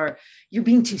idiot," or "You're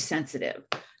being too sensitive."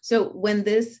 So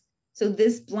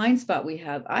this blind spot we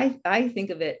have, I think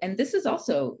of it, and this is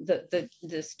also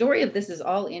the story of this is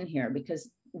all in here,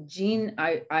 because Jean,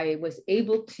 I was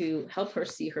able to help her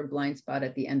see her blind spot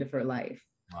at the end of her life.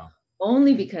 Wow.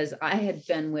 Only because I had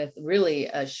been with really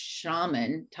a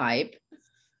shaman type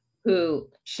who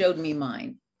showed me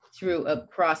mine through a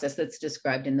process that's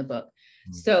described in the book.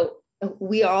 So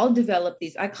we all develop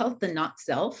these, I call it the not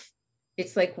self.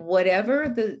 It's like whatever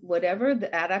the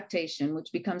adaptation,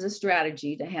 which becomes a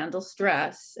strategy to handle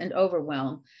stress and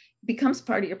overwhelm, becomes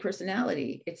part of your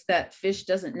personality. It's that fish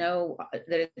doesn't know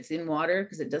that it's in water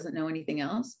because it doesn't know anything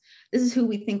else. This is who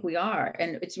we think we are.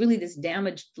 And it's really this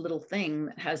damaged little thing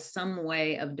that has some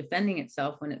way of defending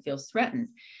itself when it feels threatened.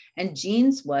 And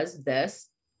Jean's was this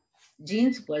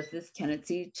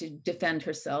tendency to defend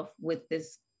herself with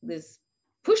this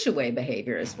push away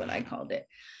behavior is what I called it.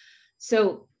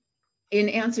 So in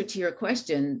answer to your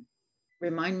question,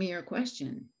 remind me your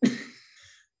question.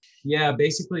 Yeah,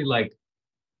 basically like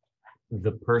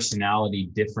the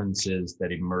personality differences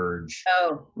that emerge.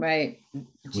 Oh, right.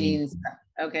 Genes.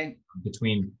 Okay.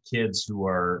 Between kids who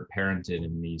are parented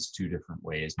in these two different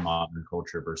ways, modern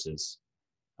culture versus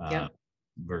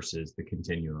the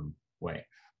continuum way.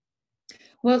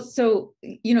 Well, so,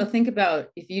 you know, think about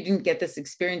if you didn't get this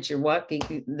experience, you're walking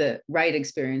the right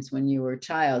experience when you were a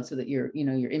child, so that your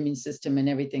immune system and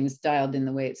everything's dialed in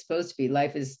the way it's supposed to be.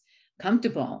 Life is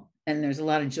comfortable and there's a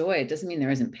lot of joy. It doesn't mean there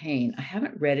isn't pain. I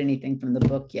haven't read anything from the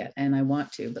book yet, and I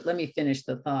want to, but let me finish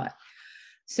the thought.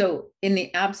 So in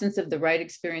the absence of the right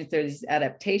experience, there are these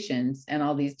adaptations and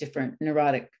all these different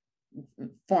neurotic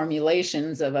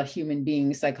formulations of a human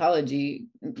being's psychology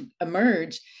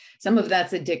emerge. Some of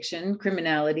that's addiction,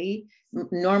 criminality,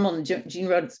 normal. Jean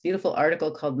wrote this beautiful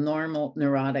article called Normal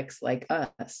Neurotics Like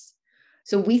Us.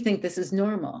 So we think this is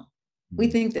normal. We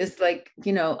think this, like,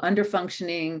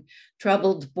 underfunctioning,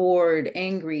 troubled, bored,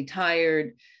 angry,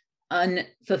 tired,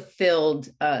 unfulfilled,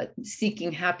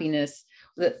 seeking happiness.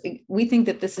 We think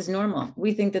that this is normal.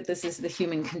 We think that this is the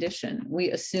human condition.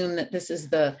 We assume that this is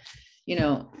the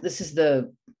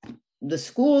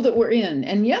school that we're in.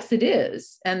 And yes, it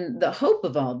is. And the hope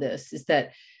of all this is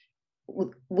that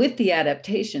with the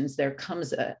adaptations, there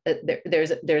comes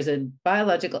there's a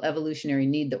biological evolutionary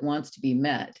need that wants to be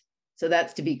met. So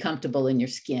that's to be comfortable in your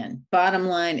skin. Bottom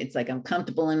line, it's like, I'm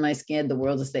comfortable in my skin. The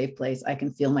world's a safe place. I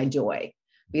can feel my joy,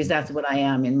 because that's what I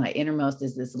am. In my innermost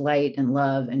is this light and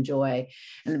love and joy.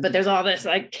 But there's all this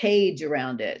like cage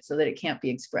around it so that it can't be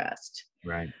expressed.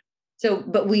 Right. So,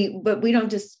 but we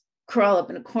don't just crawl up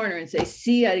in a corner and say,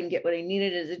 see, I didn't get what I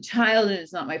needed as a child, and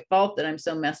it's not my fault that I'm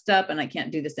so messed up and I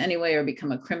can't do this anyway, or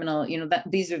become a criminal. That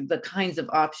these are the kinds of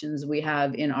options we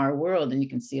have in our world, and you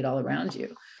can see it all around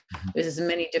you. There's as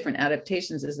many different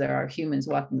adaptations as there are humans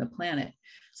walking the planet.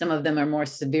 Some of them are more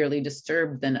severely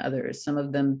disturbed than others. Some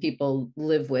of them people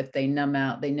live with, they numb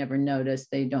out, they never notice,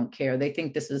 they don't care. They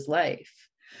think this is life.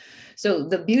 So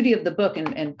the beauty of the book,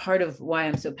 and part of why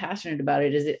I'm so passionate about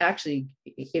it, is it actually,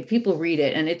 if people read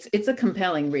it, and it's a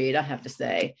compelling read, I have to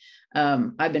say.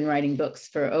 I've been writing books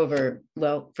for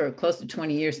close to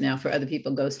 20 years now for other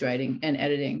people, ghostwriting and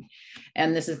editing.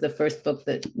 And this is the first book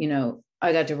that,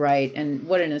 I got to write. And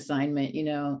what an assignment,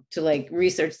 to like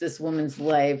research this woman's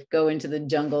life, go into the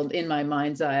jungle in my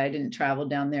mind's eye. I didn't travel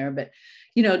down there, but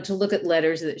to look at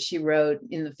letters that she wrote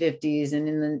in the 50s, and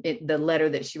in the letter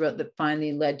that she wrote that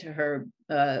finally led to her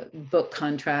book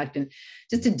contract, and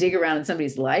just to dig around in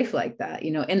somebody's life like that,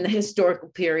 in the historical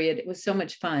period. It was so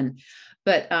much fun.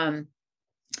 But,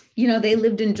 they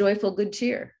lived in joyful good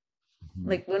cheer.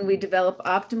 Like when we develop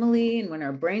optimally, and when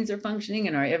our brains are functioning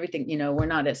and our everything, we're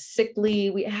not as sickly,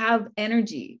 we have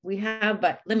energy,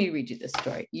 but let me read you this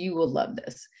story. You will love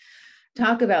this.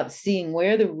 Talk about seeing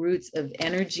where the roots of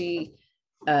energy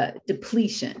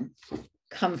depletion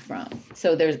come from.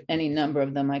 So there's any number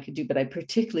of them I could do, but I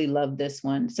particularly love this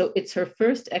one. So it's her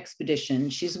first expedition.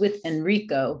 She's with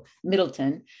Enrico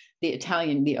Middleton,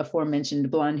 the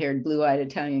aforementioned blonde-haired, blue-eyed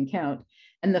Italian count,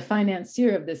 and the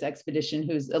financier of this expedition,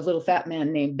 who's a little fat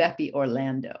man named Beppe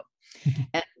Orlando.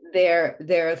 And they're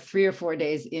 3 or 4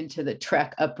 days into the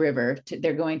trek upriver.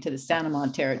 They're going to the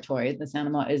Sanama territory. The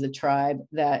Sanama is a tribe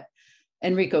that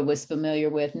Enrico was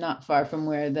familiar with, not far from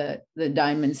where the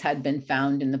diamonds had been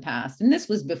found in the past. And this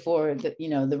was before the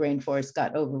rainforest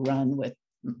got overrun with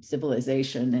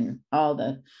civilization and all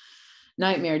the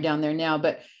nightmare down there now.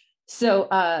 But so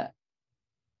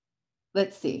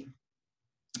let's see.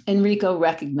 Enrico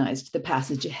recognized the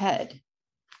passage ahead.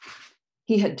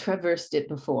 He had traversed it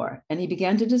before, and he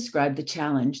began to describe the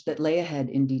challenge that lay ahead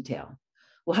in detail.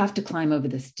 We'll have to climb over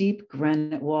the steep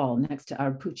granite wall next to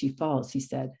Arpucci Falls, he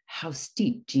said. How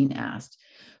steep? Jean asked.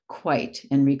 Quite,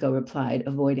 Enrico replied,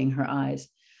 avoiding her eyes.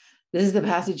 This is the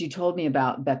passage you told me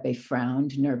about, Beppe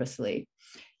frowned nervously.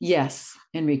 Yes,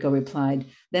 Enrico replied.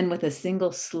 Then with a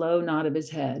single slow nod of his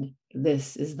head,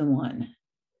 this is the one.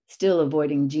 Still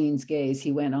avoiding Jean's gaze,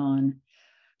 he went on.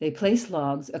 They place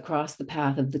logs across the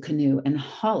path of the canoe and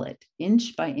haul it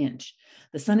inch by inch.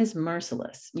 The sun is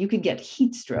merciless. You could get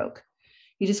heat stroke.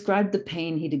 He described the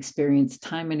pain he'd experienced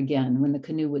time and again when the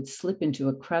canoe would slip into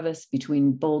a crevice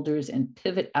between boulders and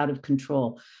pivot out of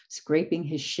control, scraping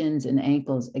his shins and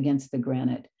ankles against the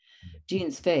granite.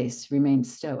 Jean's face remained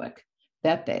stoic.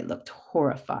 Beppe looked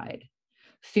horrified.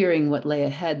 Fearing what lay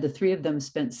ahead, the three of them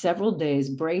spent several days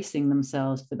bracing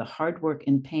themselves for the hard work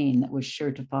and pain that was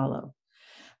sure to follow.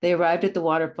 They arrived at the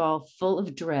waterfall full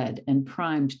of dread and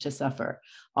primed to suffer,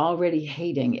 already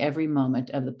hating every moment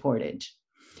of the portage.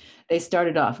 They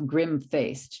started off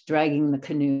grim-faced, dragging the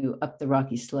canoe up the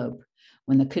rocky slope.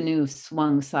 When the canoe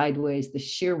swung sideways, the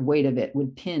sheer weight of it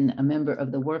would pin a member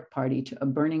of the work party to a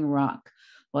burning rock,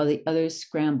 while the others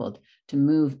scrambled to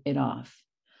move it off.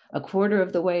 A quarter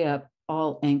of the way up,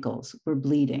 all ankles were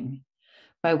bleeding.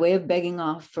 By way of begging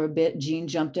off for a bit, Jean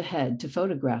jumped ahead to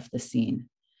photograph the scene.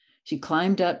 She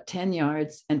climbed up 10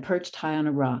 yards and perched high on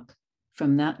a rock.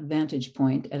 From that vantage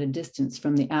point, at a distance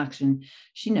from the action,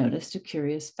 she noticed a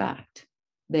curious fact.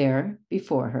 There,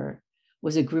 before her,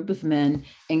 was a group of men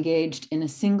engaged in a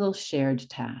single shared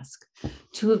task.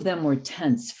 2 of them were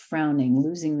tense, frowning,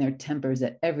 losing their tempers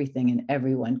at everything and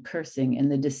everyone, cursing in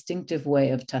the distinctive way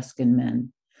of Tuscan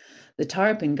men. The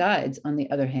Tarpon guides, on the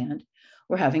other hand,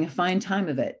 were having a fine time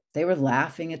of it. They were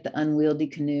laughing at the unwieldy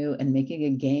canoe and making a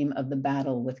game of the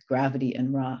battle with gravity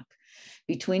and rock.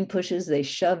 Between pushes, they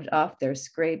showed off their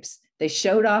scrapes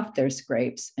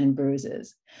and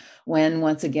bruises. When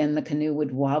once again the canoe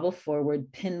would wobble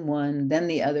forward, pin one, then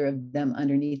the other of them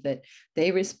underneath it,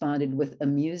 they responded with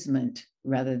amusement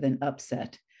rather than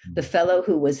upset. The fellow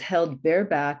who was held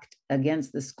barebacked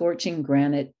against the scorching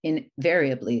granite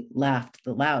invariably laughed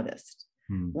the loudest.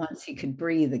 Once he could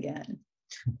breathe again.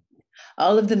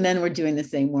 All of the men were doing the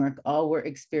same work. All were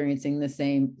experiencing the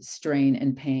same strain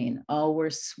and pain. All were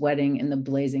sweating in the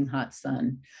blazing hot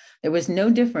sun. There was no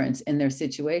difference in their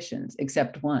situations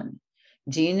except one.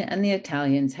 Jean and the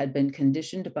Italians had been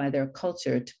conditioned by their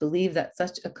culture to believe that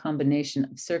such a combination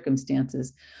of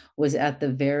circumstances was at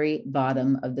the very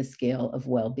bottom of the scale of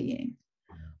well-being.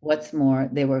 What's more,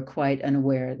 they were quite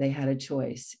unaware they had a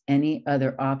choice, any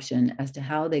other option as to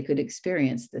how they could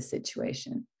experience the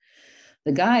situation.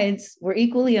 The guides were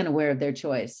equally unaware of their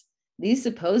choice. These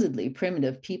supposedly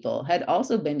primitive people had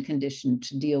also been conditioned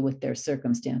to deal with their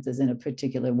circumstances in a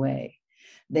particular way.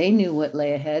 They knew what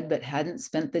lay ahead, but hadn't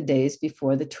spent the days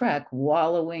before the trek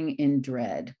wallowing in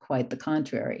dread. Quite the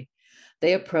contrary.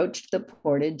 They approached the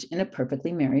portage in a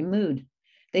perfectly merry mood.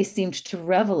 They seemed to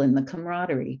revel in the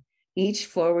camaraderie. Each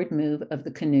forward move of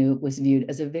the canoe was viewed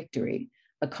as a victory,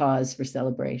 a cause for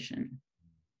celebration.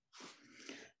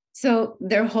 So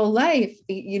their whole life,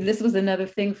 this was another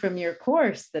thing from your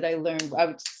course that I learned.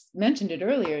 I mentioned it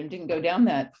earlier and didn't go down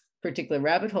that particular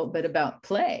rabbit hole, but about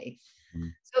play.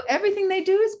 So everything they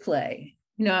do is play.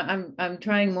 I'm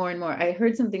trying more and more. I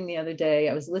heard something the other day.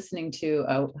 I was listening to,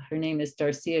 her name is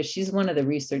Darcia. She's one of the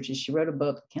researchers. She wrote a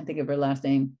book. I can't think of her last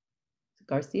name.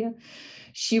 Garcia.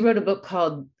 She wrote a book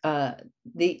called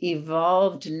The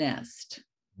Evolved Nest.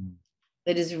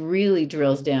 That is really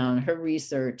drills down her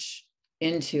research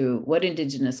into what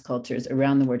indigenous cultures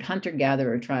around the world,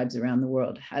 hunter-gatherer tribes around the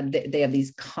world, they have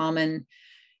these common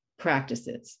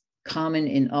practices, common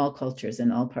in all cultures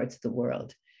in all parts of the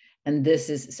world. And this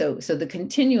is, so the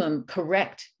continuum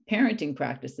correct parenting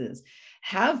practices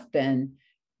have been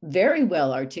very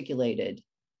well articulated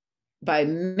by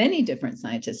many different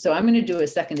scientists. So I'm going to do a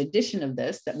second edition of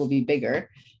this that will be bigger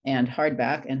and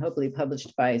hardback and hopefully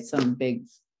published by some big,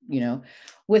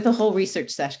 with a whole research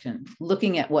section,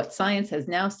 looking at what science has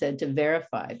now said to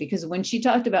verify. Because when she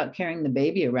talked about carrying the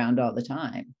baby around all the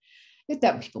time,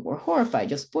 that people were horrified,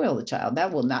 you'll spoil the child.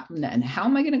 That will not, and how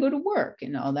am I going to go to work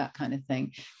and all that kind of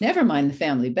thing. Never mind the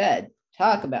family bed.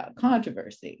 Talk about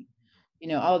controversy.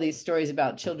 All these stories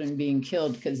about children being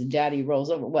killed because daddy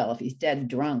rolls over. Well, if he's dead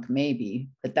drunk, maybe,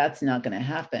 but that's not going to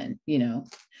happen,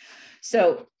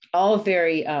 So all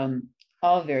very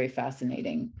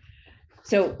fascinating.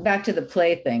 So back to the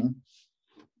play thing.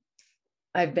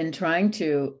 I've been trying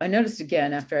to, I noticed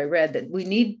again after I read that we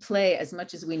need play as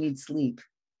much as we need sleep.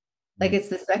 Like it's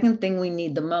the second thing we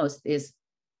need the most is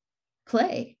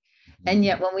play. And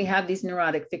yet when we have these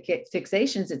neurotic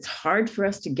fixations, it's hard for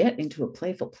us to get into a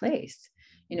playful place.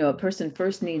 A person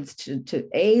first needs to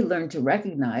learn to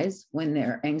recognize when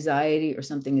their anxiety or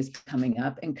something is coming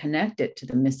up and connect it to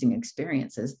the missing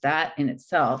experiences. That in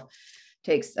itself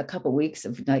takes a couple of weeks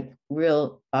of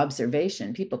real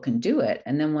observation. People can do it.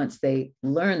 And then once they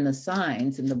learn the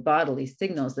signs and the bodily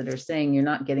signals that are saying you're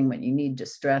not getting what you need,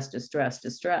 distress,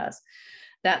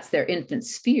 that's their infant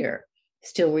sphere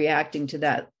still reacting to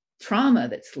that trauma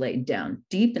that's laid down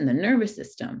deep in the nervous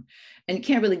system. And you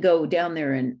can't really go down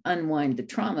there and unwind the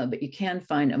trauma, but you can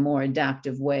find a more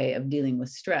adaptive way of dealing with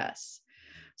stress.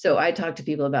 So I talk to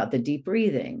people about the deep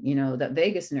breathing, that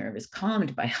vagus nerve is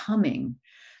calmed by humming.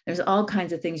 There's all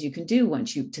kinds of things you can do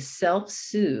to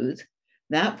self-soothe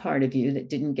that part of you that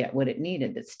didn't get what it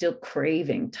needed, that's still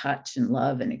craving touch and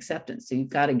love and acceptance. So you've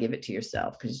got to give it to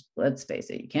yourself, because let's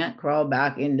face it, you can't crawl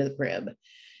back into the crib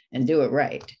and do it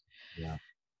right. Yeah.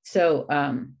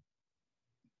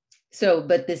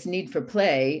 But this need for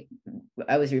play,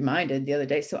 I was reminded the other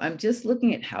day. So I'm just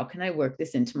looking at how can I work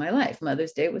this into my life?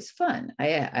 Mother's Day was fun.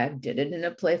 I did it in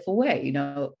a playful way.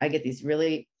 I get these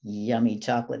really yummy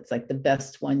chocolates, like the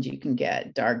best ones you can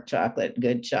get, dark chocolate,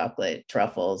 good chocolate,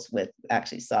 truffles with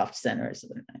actually soft centers.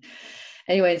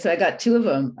 Anyway, so I got two of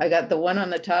them. I got the one on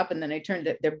the top, and then I turned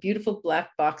it. They're beautiful black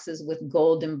boxes with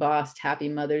gold embossed Happy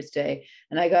Mother's Day.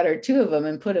 And I got her two of them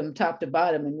and put them top to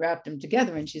bottom and wrapped them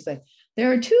together. And she's like,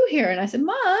 there are two here. And I said,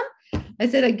 Mom, I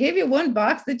said, I gave you one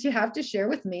box that you have to share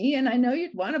with me. And I know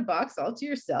you'd want a box all to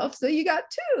yourself. So you got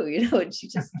two, and she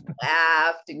just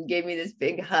laughed and gave me this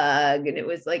big hug. And it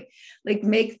was like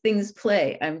make things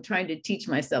play. I'm trying to teach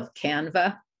myself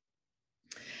Canva.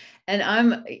 And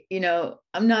I'm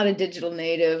not a digital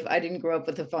native. I didn't grow up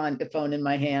with a phone in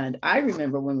my hand. I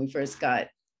remember when we first got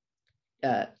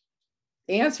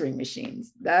answering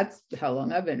machines. That's how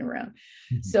long I've been around.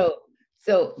 It's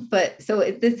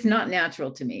not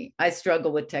natural to me. I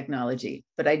struggle with technology,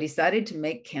 but I decided to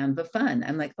make Canva fun.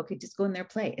 I'm like, okay, just go in there,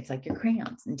 play. It's like your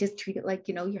crayons, and just treat it like,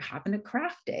 you're having a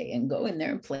craft day, and go in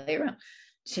there and play around.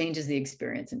 Changes the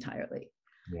experience entirely.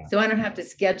 Yeah. So I don't have to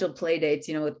schedule play dates.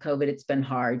 With COVID, it's been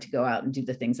hard to go out and do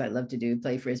the things I love to do,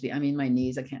 play Frisbee. I mean, my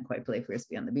knees, I can't quite play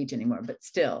Frisbee on the beach anymore, but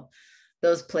still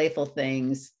those playful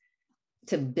things,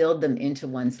 to build them into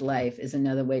one's life, is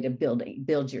another way to build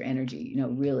your energy,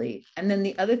 really. And then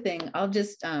the other thing, I'll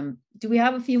just, do we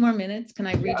have a few more minutes? Can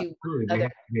I read you?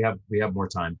 We have more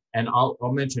time. And I'll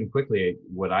mention quickly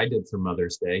what I did for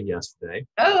Mother's Day yesterday.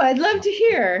 Oh, I'd love to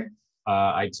hear.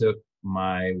 I took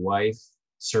my wife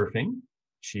surfing.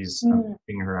 She's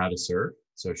teaching her how to surf.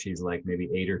 So she's like maybe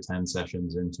 8 or 10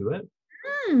 sessions into it.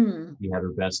 She had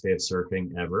her best day of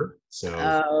surfing ever. So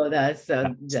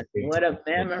what a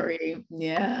memory.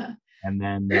 Yeah. And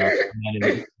then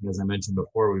as I mentioned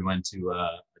before, we went to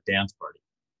a dance party.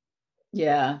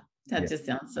 Yeah. That just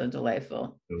sounds so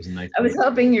delightful. It was nice. I was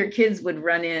hoping your kids would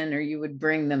run in, or you would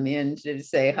bring them in to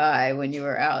say hi when you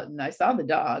were out. And I saw the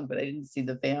dog, but I didn't see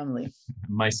the family.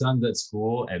 My son's at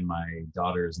school and my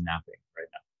daughter's napping right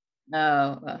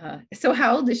now. Oh, so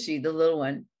how old is she, the little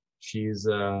one? She's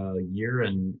a year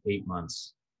and 8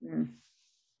 months.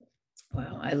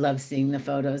 Wow, I love seeing the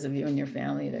photos of you and your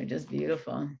family. They're just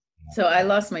beautiful. So I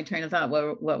lost my train of thought.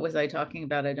 What was I talking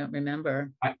about? I don't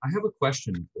remember. I have a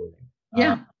question for you.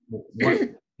 Yeah.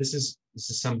 This is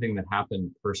something that happened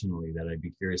personally that I'd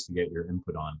be curious to get your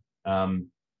input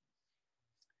on.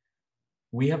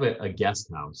 We have a guest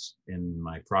house in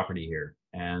my property here,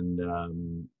 and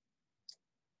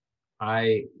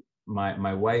my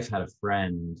wife had a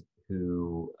friend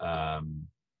who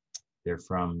they're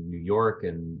from New York,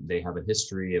 and they have a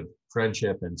history of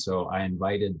friendship, and so I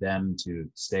invited them to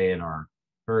stay in her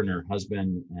and her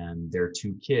husband and their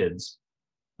 2 kids,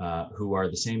 who are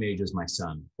the same age as my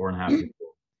son, 4.5 years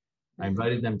old. I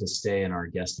invited them to stay in our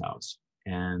guest house,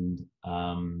 and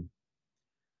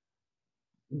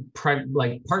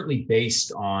partly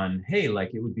based on, hey,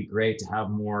 like, it would be great to have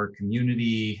more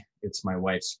community. It's my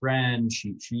wife's friend.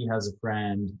 She has a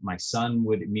friend. My son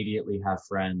would immediately have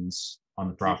friends on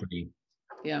the property.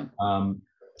 Yeah.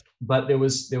 But there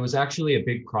was actually a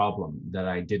big problem that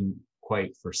I didn't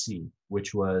quite foresee,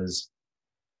 which was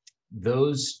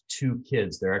those 2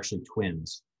 kids. They're actually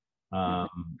twins.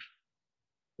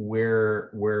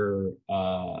 We're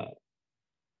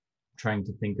trying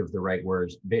to think of the right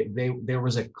words. There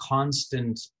was a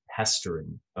constant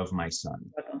pestering of my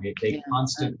son. They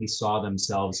constantly saw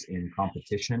themselves in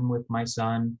competition with my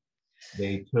son.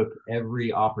 They took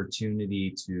every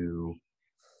opportunity to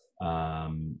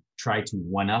try to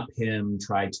one-up him,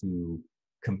 try to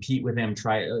compete with him.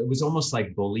 It was almost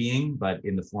like bullying, but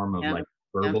in the form of like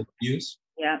verbal abuse.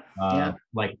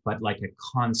 Like a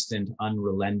constant,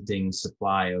 unrelenting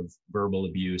supply of verbal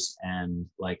abuse, and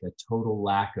like a total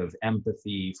lack of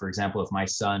empathy. For example, if my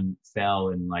son fell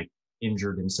and like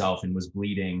injured himself and was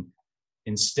bleeding,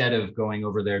 instead of going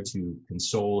over there to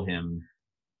console him,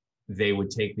 they would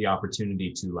take the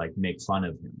opportunity to like make fun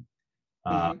of him.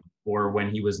 Or when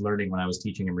I was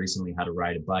teaching him recently how to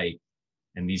ride a bike,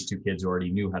 and these 2 kids already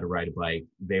knew how to ride a bike,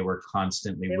 they were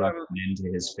constantly rubbing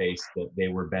into his face that they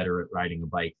were better at riding a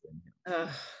bike than him.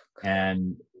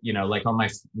 And, like on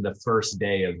the first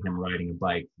day of him riding a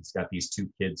bike, he's got these 2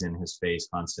 kids in his face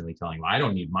constantly telling him, I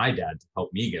don't need my dad to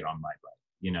help me get on my bike,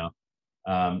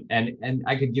 and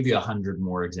I could give you 100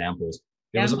 more examples.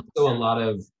 There was also a lot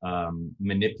of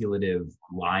manipulative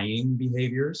lying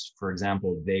behaviors. For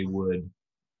example, they would,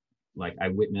 like, I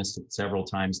witnessed it several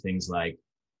times, things like,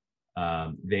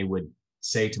 they would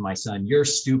say to my son, "You're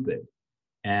stupid,"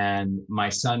 and my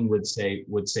son would say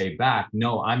back,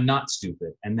 "No, I'm not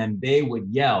stupid." And then they would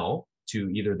yell to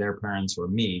either their parents or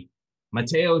me,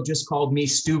 "Mateo just called me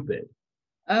stupid."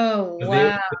 Oh,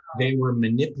 wow. They were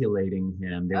manipulating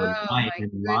him. They were lying to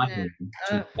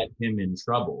get him in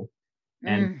trouble.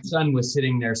 And my son was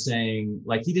sitting there saying,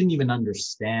 like, he didn't even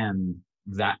understand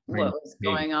that what was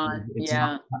going on. It's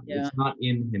not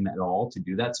in him at all to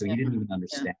do that. So he didn't even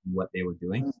understand what they were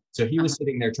doing. So he was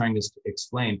sitting there trying to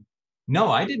explain,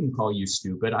 "No, I didn't call you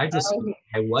stupid. I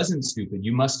wasn't stupid.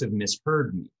 You must have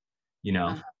misheard me."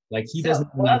 Like he doesn't.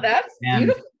 Well, that's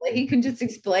beautiful. He can just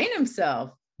explain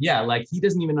himself. Yeah, like he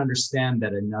doesn't even understand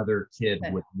that another kid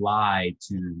would lie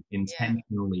to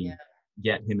intentionally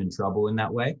get him in trouble in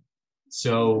that way.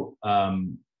 So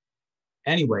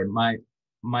anyway,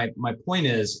 my point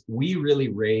is, we really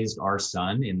raised our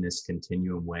son in this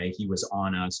continuum way. He was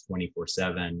on us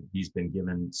 24/7. He's been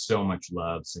given so much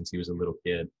love since he was a little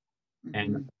kid.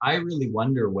 And I really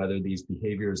wonder whether these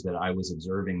behaviors that I was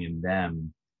observing in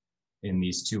them, in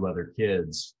these two other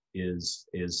kids, is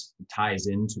ties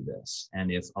into this.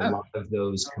 And if a lot of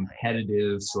those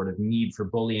competitive sort of need for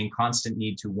bullying, constant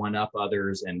need to one up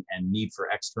others, and need for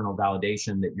external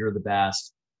validation that you're the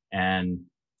best, and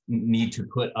need to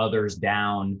put others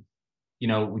down.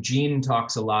 Gene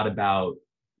talks a lot about,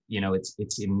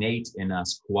 it's innate in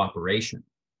us cooperation.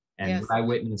 And what I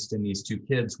witnessed in these two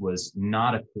kids was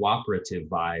not a cooperative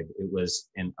vibe. It was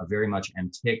a very much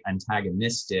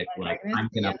antagonistic, like,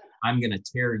 I'm gonna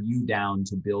tear you down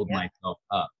to build myself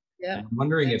up. And I'm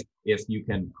wondering if you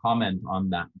can comment on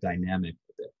that dynamic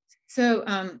a bit. So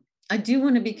I do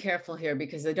want to be careful here,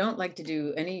 because I don't like to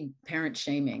do any parent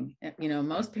shaming.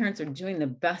 Most parents are doing the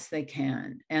best they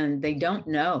can, and they don't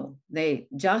know. They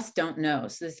just don't know.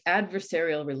 So this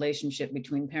adversarial relationship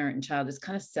between parent and child is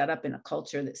kind of set up in a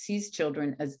culture that sees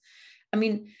children as,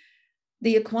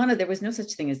 the Iguana, there was no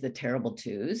such thing as the terrible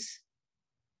twos.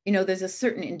 There's a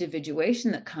certain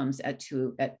individuation that comes at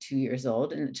 2 years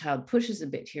old, and the child pushes a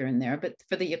bit here and there. But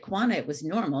for the Iguana, it was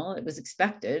normal. It was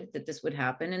expected that this would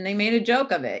happen. And they made a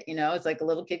joke of it. It's like a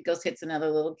little kid hits another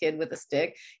little kid with a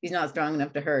stick. He's not strong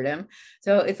enough to hurt him.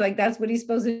 So it's like, that's what he's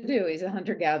supposed to do. He's a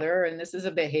hunter-gatherer, and this is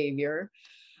a behavior.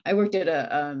 I worked at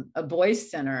a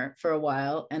boys' center for a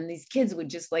while, and these kids would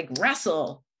just like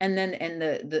wrestle. And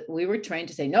then, we were trained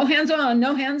to say, no hands on,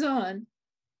 no hands on.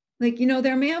 Like,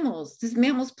 they're mammals. Just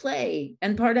mammals play.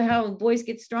 And part of how boys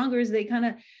get stronger is they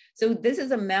so this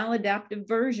is a maladaptive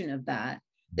version of that.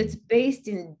 That's based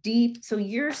in deep. So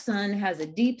your son has a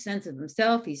deep sense of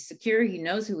himself. He's secure. He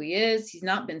knows who he is. He's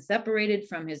not been separated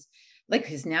from his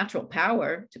natural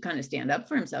power to kind of stand up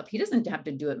for himself. He doesn't have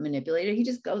to do it manipulated. He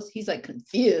just goes, he's like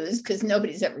confused because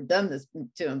nobody's ever done this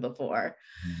to him before.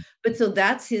 But so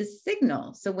that's his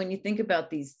signal. So when you think about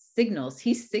these signals,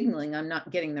 he's signaling, I'm not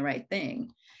getting the right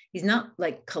thing. He's not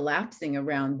like collapsing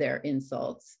around their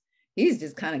insults. He's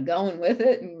just kind of going with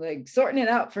it and like sorting it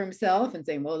out for himself and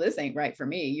saying, well, this ain't right for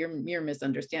me. You're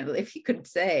misunderstanding. If he could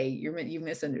say, you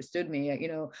misunderstood me,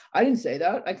 I didn't say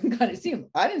that. I can kind of see him.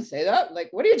 I didn't say that. Like,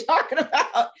 what are you talking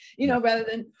about? Rather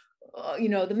than,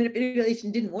 the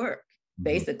manipulation didn't work.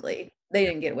 Basically, they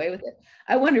didn't get away with it.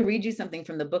 I want to read you something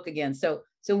from the book again. So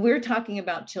we're talking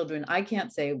about children. I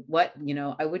can't say what,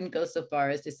 I wouldn't go so far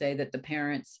as to say that the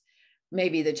parents,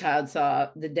 maybe the child saw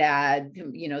the dad,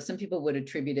 some people would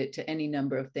attribute it to any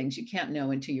number of things. You can't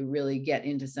know until you really get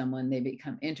into someone. They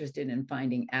become interested in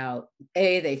finding out,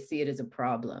 they see it as a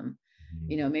problem.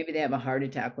 Maybe they have a heart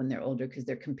attack when they're older because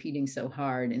they're competing so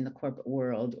hard in the corporate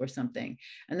world or something.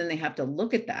 And then they have to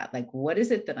look at that. Like, what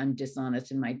is it that I'm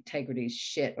dishonest and my integrity is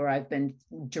shit? Or I've been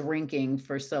drinking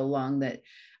for so long that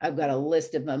I've got a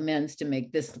list of amends to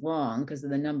make this long because of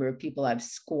the number of people I've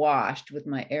squashed with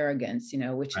my arrogance,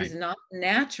 which is not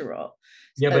natural.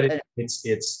 Yeah, but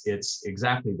it's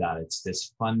exactly that. It's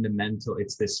this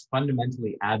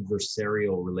fundamentally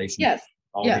adversarial relationship with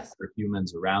all the other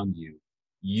humans around you.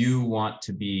 You want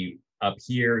to be up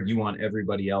here, you want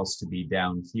everybody else to be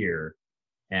down here,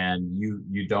 and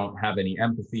you don't have any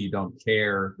empathy, you don't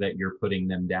care that you're putting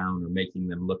them down or making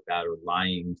them look bad or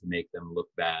lying to make them look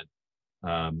bad,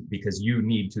 because you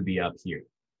need to be up here,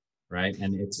 right?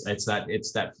 And it's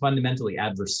that fundamentally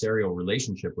adversarial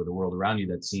relationship with the world around you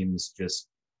that seems just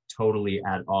totally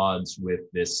at odds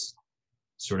with this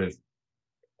sort of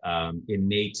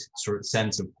innate sort of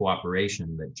sense of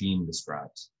cooperation that Gene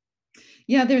describes.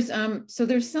 Yeah, there's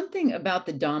something about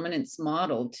the dominance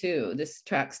model too. This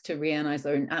tracks to Rhiannon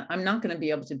Eisler, and I'm not going to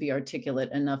be able to be articulate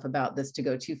enough about this to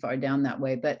go too far down that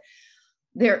way, but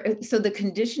so the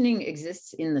conditioning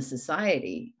exists in the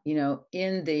society, even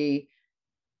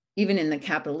in the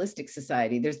capitalistic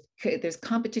society, there's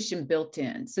competition built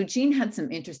in. So Jean had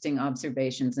some interesting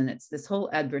observations, and it's this whole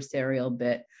adversarial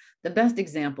bit. The best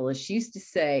example is she used to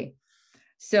say,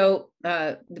 so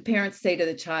the parents say to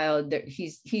the child that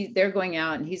they're going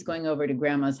out and he's going over to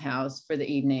grandma's house for the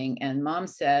evening, and mom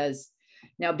says,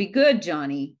 now be good,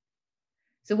 Johnny.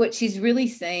 So what she's really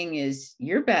saying is,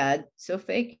 you're bad, so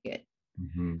fake it.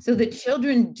 So the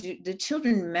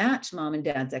children match mom and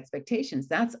dad's expectations.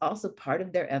 That's also part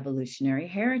of their evolutionary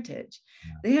heritage.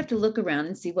 They have to look around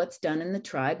and see what's done in the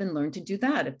tribe and learn to do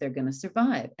that if they're going to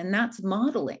survive. And that's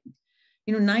modeling.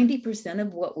 90%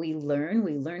 of what we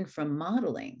learn from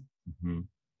modeling.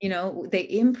 They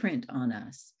imprint on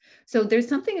us. So there's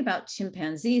something about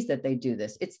chimpanzees that they do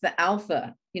this. It's the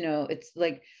alpha, it's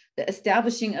like the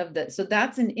establishing of so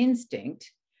that's an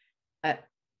instinct.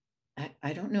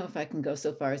 I don't know if I can go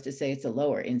so far as to say it's a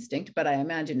lower instinct, but I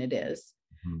imagine it is.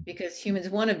 Because humans,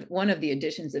 one of the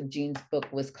editions of Jean's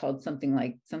book was called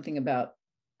something about,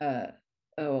 I'd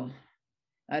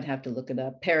have to look it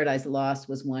up. Paradise Lost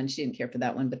was one. She didn't care for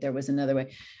that one, but there was another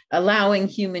way. Allowing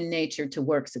human nature to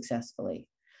work successfully.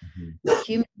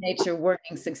 Human nature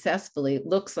working successfully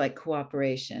looks like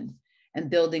cooperation and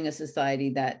building a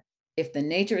society that, if the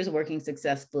nature is working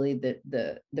successfully,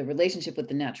 the relationship with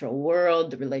the natural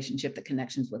world, the relationship, the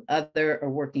connections with other are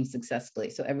working successfully.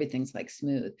 So everything's like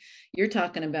smooth. You're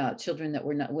talking about children that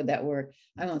were,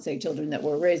 I won't say children that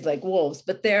were raised like wolves,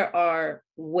 but there are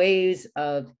ways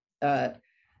of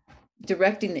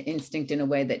directing the instinct in a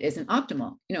way that isn't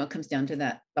optimal. It comes down to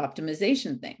that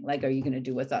optimization thing. Like, are you going to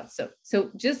do what's up? So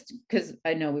just because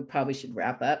I know we probably should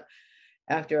wrap up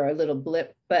after our little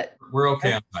blip, but we're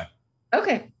okay on time.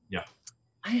 Okay. Yeah.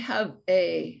 I have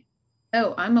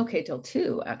I'm okay till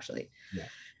 2, actually. Yeah.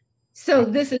 So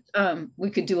this is, we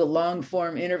could do a long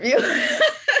form interview.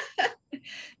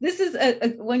 This is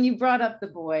when you brought up the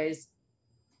boys,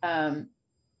 I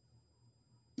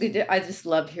just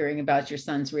love hearing about your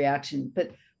son's reaction,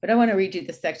 but I want to read you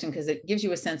the section because it gives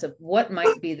you a sense of what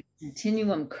might be the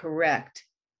continuum correct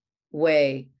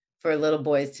way for little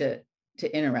boys to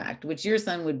interact, which your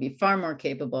son would be far more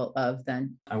capable of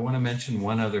than. I want to mention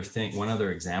one other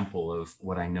example of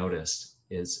what I noticed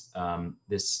is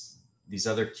these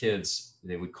other kids,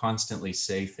 they would constantly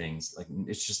say things like,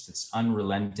 it's just this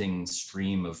unrelenting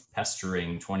stream of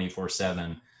pestering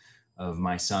 24/7 of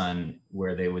my son,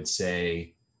 where they would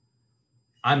say,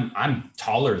 I'm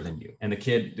taller than you. And the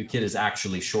kid is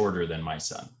actually shorter than my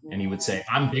son. And he would say,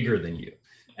 I'm bigger than you.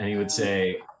 And he would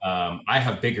say, I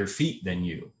have bigger feet than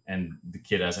you. And the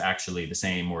kid has actually the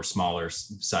same or smaller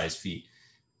size feet.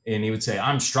 And he would say,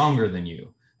 I'm stronger than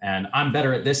you. And I'm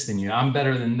better at this than you. I'm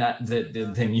better than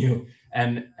than you.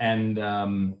 And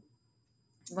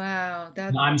wow,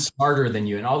 I'm smarter than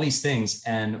you, and all these things.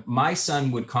 And my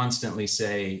son would constantly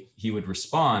say, he would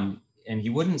respond, and he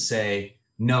wouldn't say,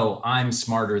 no, I'm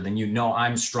smarter than you. No,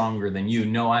 I'm stronger than you.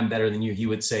 No, I'm better than you. He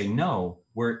would say, no,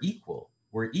 we're equal.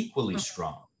 We're equally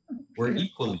strong. We're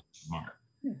equally smart.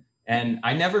 And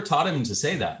I never taught him to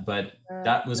say that, but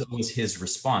that was always his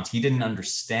response. He didn't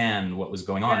understand what was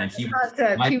going on.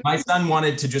 And my son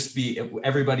wanted to just be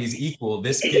everybody's equal.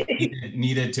 This kid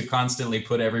needed to constantly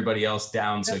put everybody else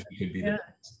down so he could be the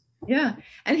best. Yeah.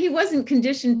 And he wasn't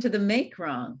conditioned to the make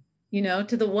wrong,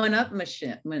 to the one up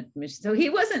machine. So he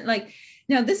wasn't like,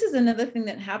 now this is another thing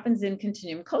that happens in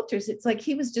continuum cultures. It's like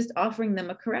he was just offering them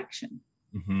a correction.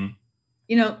 Mm-hmm.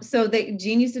 So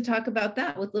Jean used to talk about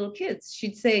that with little kids.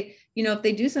 She'd say, if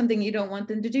they do something you don't want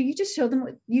them to do, you just show them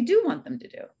what you do want them to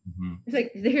do. Mm-hmm. It's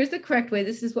like, here's the correct way.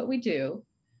 This is what we do.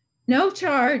 No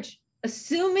charge,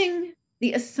 assuming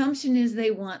the assumption is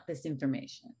they want this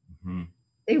information. Mm-hmm.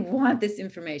 They want this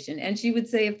information. And she would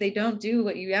say, if they don't do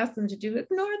what you ask them to do,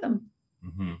 ignore them.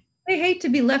 Mm-hmm. They hate to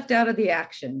be left out of the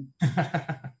action.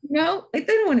 Like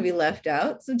they don't want to be left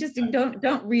out. So just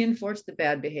don't reinforce the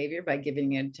bad behavior by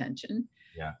giving it attention.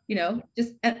 Yeah.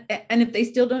 Just, and if they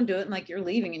still don't do it, and like you're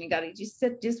leaving and you got to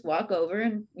just walk over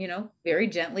and, very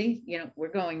gently, we're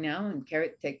going now, and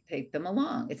take them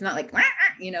along. It's not like,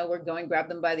 we're going, grab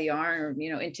them by the arm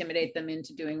or, intimidate them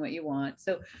into doing what you want.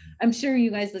 So I'm sure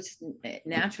you guys listen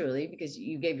naturally, because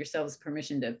you gave yourselves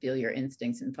permission to feel your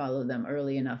instincts and follow them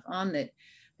early enough on that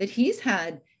he's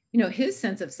had, his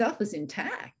sense of self is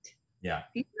intact. Yeah.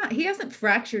 He hasn't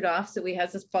fractured off. So he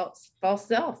has this false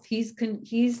self. He's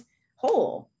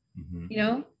whole.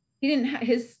 Mm-hmm. He didn't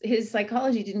his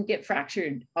psychology didn't get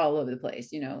fractured all over the place.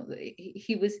 He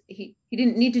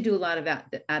didn't need to do a lot of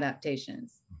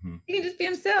adaptations. Mm-hmm. He can just be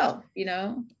himself,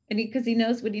 and because he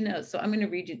knows what he knows. So I'm going to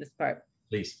read you this part.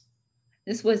 Please.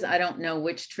 This was, I don't know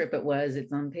which trip it was.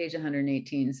 It's on page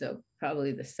 118. So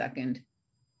probably the second.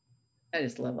 I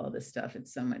just love all this stuff.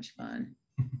 It's so much fun.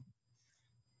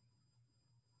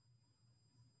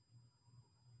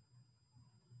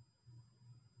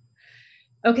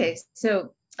 Okay,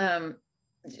 so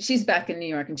she's back in New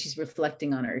York and she's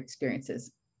reflecting on her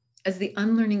experiences. As the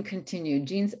unlearning continued,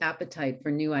 Jean's appetite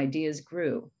for new ideas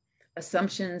grew.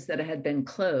 Assumptions that had been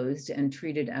closed and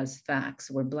treated as facts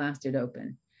were blasted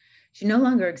open. She no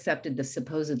longer accepted the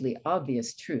supposedly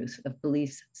obvious truth of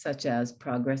beliefs such as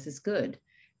progress is good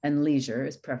and leisure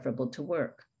is preferable to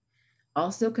work.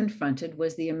 Also confronted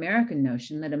was the American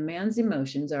notion that a man's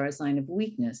emotions are a sign of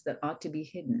weakness that ought to be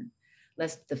hidden,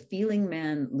 lest the feeling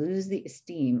man lose the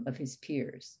esteem of his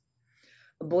peers.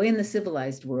 A boy in the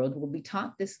civilized world will be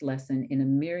taught this lesson in a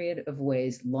myriad of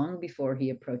ways long before he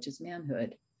approaches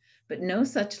manhood, but no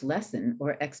such lesson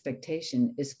or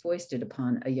expectation is foisted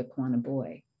upon a Yakwana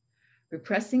boy.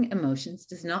 Repressing emotions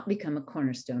does not become a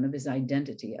cornerstone of his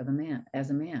identity as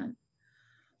a man.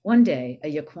 One day,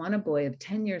 a Yukwana boy of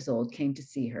 10 years old came to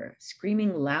see her,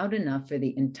 screaming loud enough for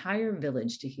the entire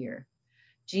village to hear.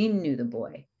 Jean knew the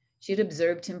boy. She had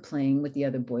observed him playing with the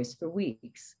other boys for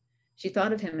weeks. She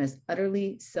thought of him as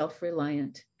utterly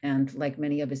self-reliant and, like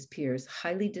many of his peers,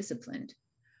 highly disciplined.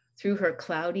 Through her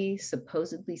cloudy,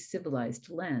 supposedly civilized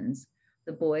lens,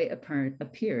 the boy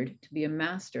appeared to be a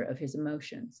master of his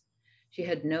emotions. She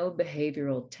had no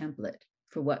behavioral template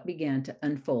for what began to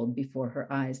unfold before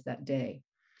her eyes that day.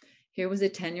 Here was a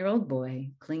 10-year-old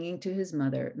boy clinging to his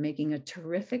mother, making a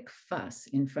terrific fuss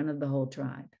in front of the whole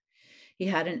tribe. He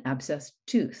had an abscessed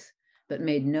tooth, but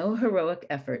made no heroic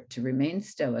effort to remain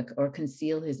stoic or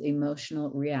conceal his emotional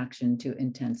reaction to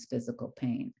intense physical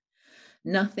pain.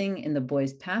 Nothing in the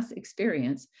boy's past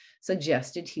experience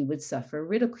suggested he would suffer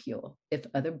ridicule if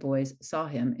other boys saw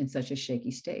him in such a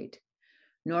shaky state.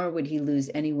 Nor would he lose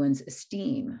anyone's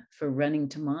esteem for running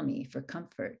to mommy for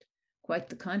comfort. Quite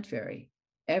the contrary.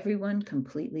 Everyone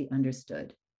completely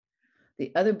understood.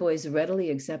 The other boys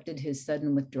readily accepted his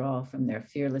sudden withdrawal from their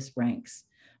fearless ranks.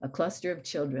 A cluster of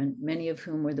children, many of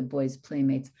whom were the boys'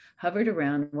 playmates, hovered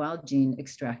around while Jean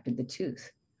extracted the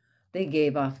tooth. They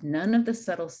gave off none of the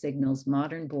subtle signals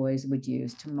modern boys would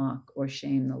use to mock or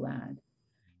shame the lad.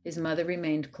 His mother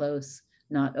remained close,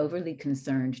 not overly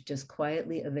concerned, just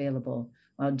quietly available,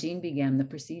 while Jean began the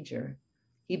procedure.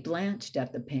 He blanched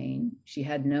at the pain. She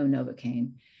had no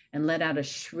Novocaine, and let out a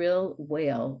shrill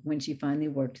wail when she finally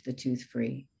worked the tooth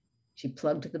free. She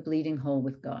plugged the bleeding hole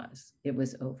with gauze. It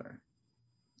was over.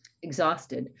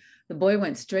 Exhausted, the boy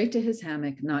went straight to his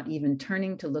hammock, not even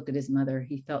turning to look at his mother.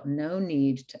 He felt no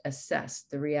need to assess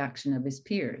the reaction of his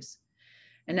peers.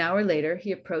 An hour later,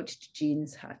 he approached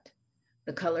Jean's hut.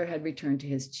 The color had returned to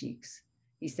his cheeks.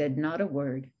 He said not a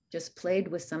word, just played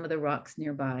with some of the rocks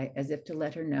nearby as if to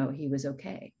let her know he was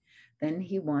okay. Then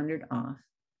he wandered off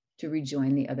to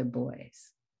rejoin the other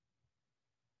boys.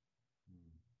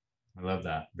 I love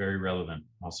that. Very relevant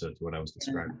also to what I was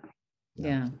describing.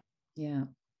 Yeah.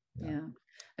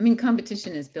 I mean,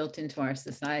 competition is built into our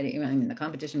society. I mean, the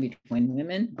competition between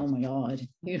women, oh my God,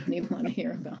 you don't even want to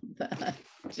hear about that.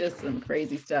 Just some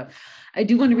crazy stuff. I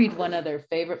do want to read one other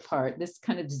favorite part. This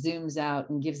kind of zooms out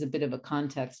and gives a bit of a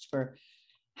context for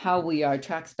how we are,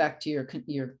 tracks back to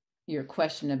your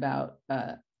question about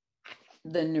the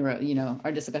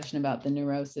our discussion about the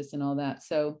neurosis and all that.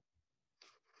 So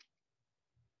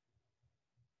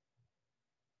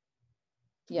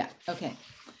yeah, okay.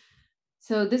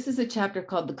 So this is a chapter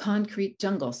called The Concrete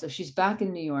Jungle. So she's back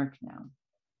in New York now.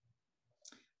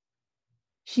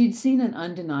 She'd seen an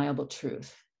undeniable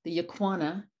truth. The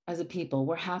Yukwana, as a people,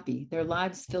 were happy, their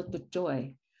lives filled with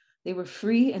joy. They were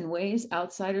free in ways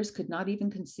outsiders could not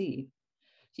even conceive.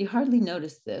 She hardly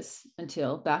noticed this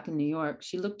until, back in New York,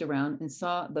 she looked around and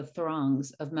saw the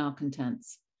throngs of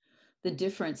malcontents. The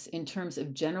difference in terms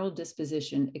of general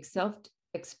disposition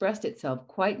expressed itself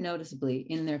quite noticeably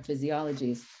in their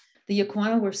physiologies. The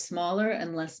Yukwana were smaller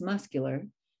and less muscular,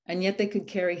 and yet they could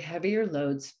carry heavier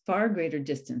loads far greater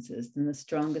distances than the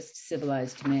strongest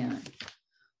civilized man.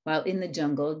 While in the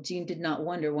jungle, Jean did not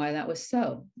wonder why that was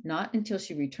so. Not until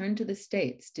she returned to the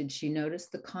States did she notice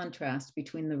the contrast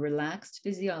between the relaxed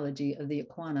physiology of the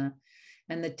Yukwana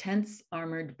and the tense,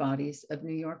 armored bodies of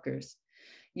New Yorkers.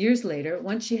 Years later,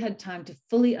 once she had time to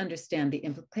fully understand the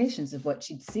implications of what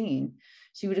she'd seen,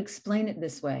 she would explain it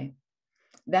this way.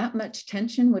 That much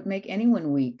tension would make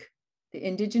anyone weak. The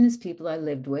indigenous people I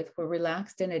lived with were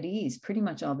relaxed and at ease pretty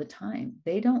much all the time.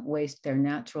 They don't waste their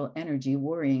natural energy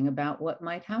worrying about what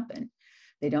might happen.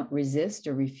 They don't resist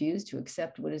or refuse to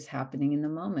accept what is happening in the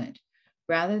moment.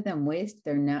 Rather than waste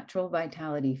their natural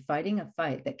vitality fighting a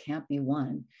fight that can't be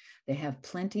won, they have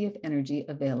plenty of energy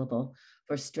available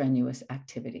for strenuous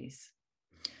activities.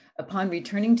 Upon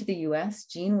returning to the US,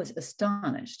 Jean was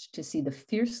astonished to see the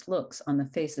fierce looks on the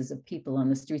faces of people on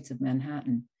the streets of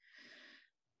Manhattan.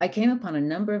 I came upon a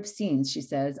number of scenes, she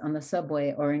says, on the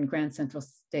subway or in Grand Central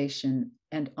Station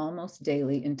and almost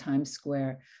daily in Times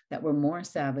Square that were more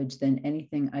savage than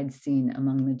anything I'd seen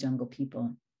among the jungle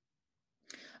people.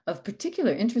 Of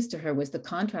particular interest to her was the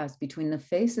contrast between the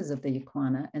faces of the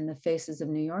Yukwana and the faces of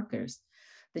New Yorkers.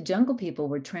 The jungle people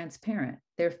were transparent.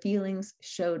 Their feelings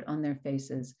showed on their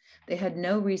faces. They had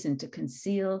no reason to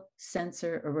conceal,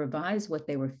 censor, or revise what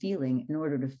they were feeling in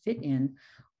order to fit in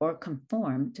or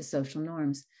conform to social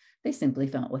norms. They simply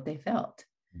felt what they felt.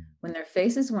 When their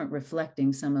faces weren't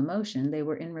reflecting some emotion, they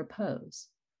were in repose.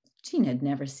 Jean had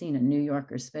never seen a New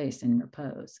Yorker's face in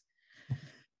repose.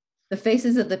 The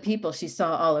faces of the people she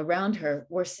saw all around her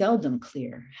were seldom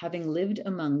clear. Having lived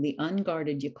among the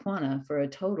unguarded Yaquana for a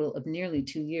total of nearly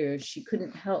 2 years, she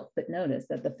couldn't help but notice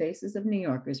that the faces of New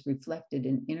Yorkers reflected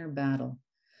an inner battle,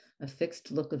 a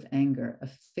fixed look of anger, a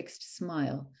fixed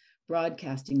smile,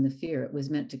 broadcasting the fear it was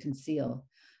meant to conceal,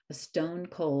 a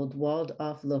stone-cold,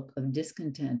 walled-off look of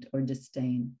discontent or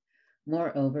disdain.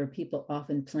 Moreover, people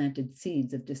often planted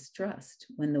seeds of distrust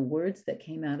when the words that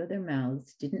came out of their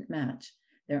mouths didn't match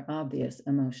their obvious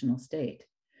emotional state.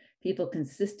 People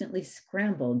consistently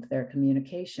scrambled their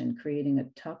communication, creating a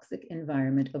toxic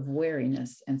environment of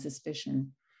wariness and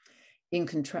suspicion. In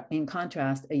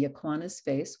contrast, a Yaquana's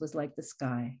face was like the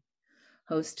sky,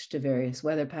 host to various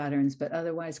weather patterns, but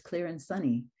otherwise clear and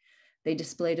sunny. They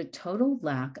displayed a total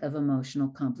lack of emotional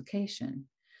complication,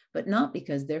 but not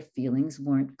because their feelings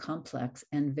weren't complex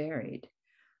and varied.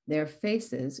 Their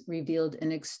faces revealed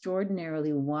an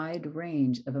extraordinarily wide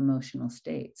range of emotional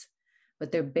states,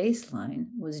 but their baseline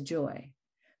was joy.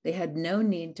 They had no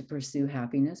need to pursue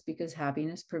happiness because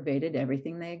happiness pervaded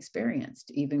everything they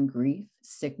experienced, even grief,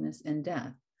 sickness, and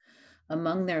death.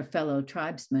 Among their fellow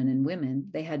tribesmen and women,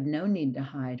 they had no need to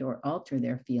hide or alter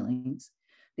their feelings.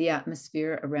 The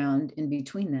atmosphere around and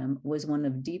between them was one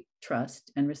of deep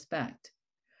trust and respect.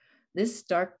 This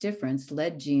stark difference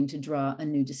led Jean to draw a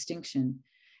new distinction.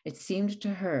 It seemed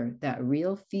to her that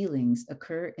real feelings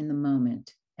occur in the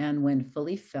moment and, when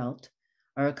fully felt,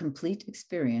 are a complete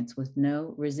experience with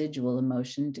no residual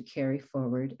emotion to carry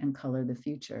forward and color the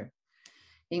future.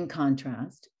 In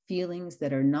contrast, feelings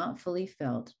that are not fully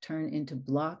felt turn into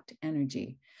blocked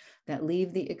energy that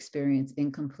leave the experience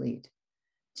incomplete.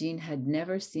 Jean had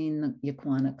never seen the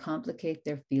Yaquana complicate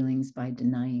their feelings by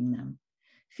denying them.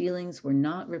 Feelings were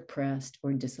not repressed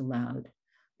or disallowed.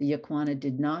 The Yaquana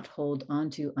did not hold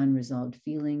onto unresolved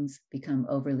feelings, become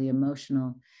overly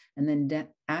emotional, and then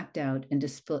act out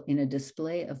in a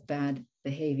display of bad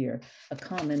behavior, a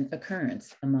common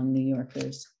occurrence among New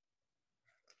Yorkers.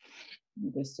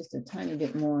 There's just a tiny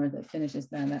bit more that finishes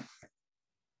that up.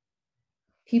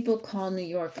 People call New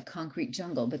York a concrete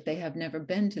jungle, but they have never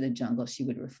been to the jungle, she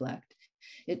would reflect.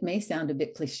 It may sound a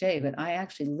bit cliche, but I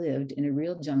actually lived in a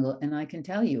real jungle, and I can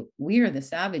tell you, we are the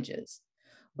savages.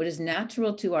 What is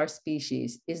natural to our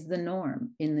species is the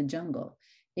norm in the jungle.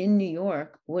 In New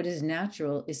York, what is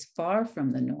natural is far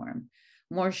from the norm.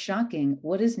 More shocking,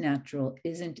 what is natural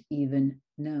isn't even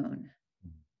known.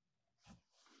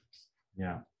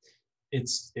 Yeah,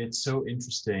 it's so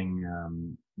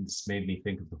interesting. This made me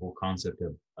think of the whole concept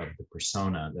of the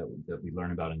persona that we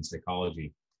learn about in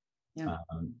psychology, yeah.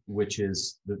 Which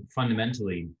is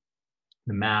fundamentally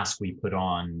the mask we put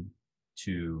on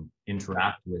to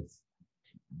interact with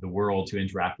the world, to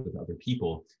interact with other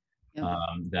people,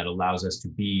 that allows us to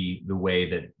be the way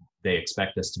that they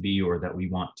expect us to be or that we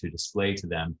want to display to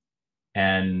them.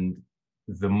 And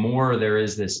the more there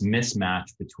is this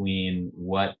mismatch between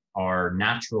what our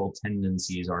natural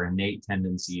tendencies, our innate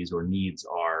tendencies or needs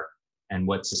are, and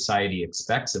what society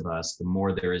expects of us, the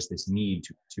more there is this need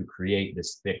to create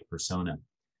this thick persona.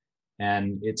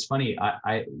 And it's funny,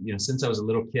 I since I was a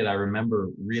little kid, I remember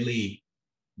really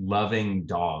loving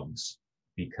dogs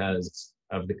because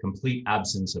of the complete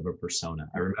absence of a persona.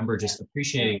 I remember just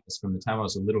appreciating this from the time I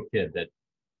was a little kid, that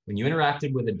when you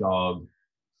interacted with a dog,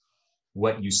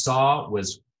 what you saw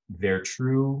was their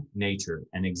true nature,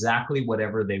 and exactly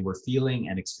whatever they were feeling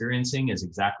and experiencing is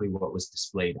exactly what was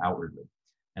displayed outwardly.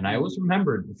 And I always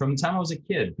remembered from the time I was a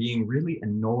kid being really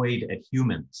annoyed at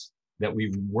humans that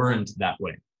we weren't that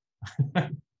way.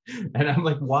 And I'm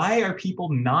like, why are people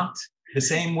not the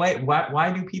same way?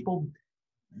 Why do people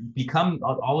become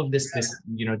all of this,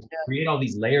 create all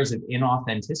these layers of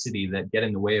inauthenticity that get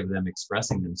in the way of them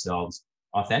expressing themselves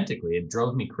authentically? It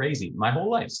drove me crazy. My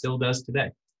whole life still does today.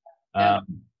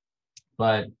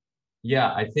 But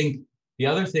yeah, I think the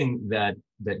other thing that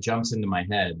jumps into my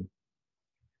head,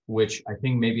 which I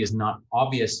think maybe is not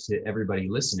obvious to everybody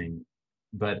listening,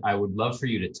 but I would love for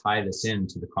you to tie this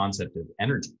into the concept of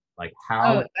energy. Like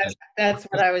how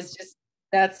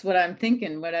that's what I'm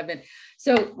thinking,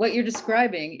 so what you're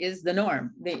describing is the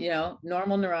norm,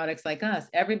 normal neurotics like us.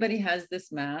 Everybody has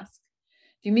this mask.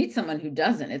 If you meet someone who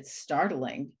doesn't, it's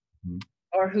startling. Mm-hmm.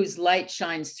 Or whose light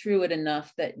shines through it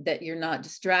enough that you're not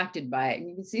distracted by it and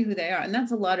you can see who they are. And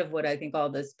that's a lot of what I think all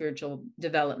the spiritual,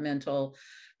 developmental,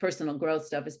 personal growth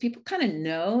stuff is. People kind of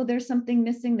know there's something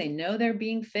missing. They know they're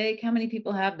being fake. How many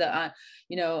people have the,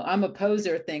 I'm a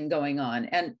poser thing going on,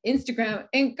 and Instagram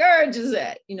encourages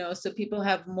it, so people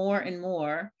have more and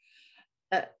more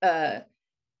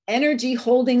energy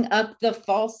holding up the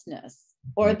falseness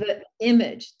or the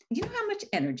image. You know how much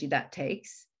energy that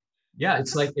takes? Yeah,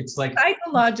 it's like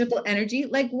psychological energy.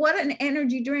 Like, what an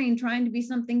energy drain, trying to be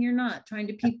something you're not, trying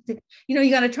to keep, you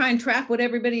got to try and track what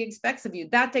everybody expects of you.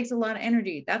 That takes a lot of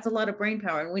energy. That's a lot of brain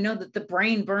power. And we know that the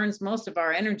brain burns most of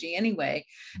our energy anyway.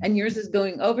 And yours is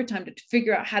going overtime to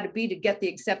figure out how to get the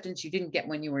acceptance you didn't get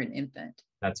when you were an infant.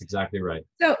 That's exactly right.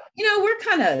 So,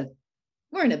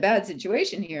 we're in a bad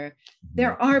situation here.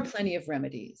 There are plenty of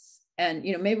remedies. And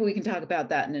maybe we can talk about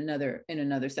that in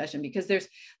another session, because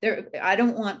I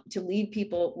don't want to leave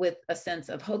people with a sense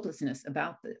of hopelessness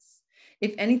about this.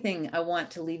 If anything, I want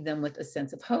to leave them with a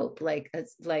sense of hope. Like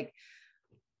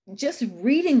just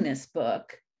reading this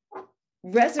book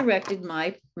resurrected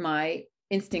my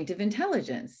instinctive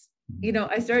intelligence.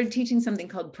 I started teaching something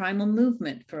called primal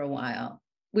movement for a while,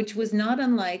 which was not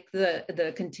unlike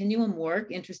the continuum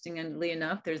work. Interestingly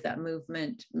enough, there's that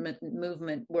movement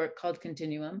work called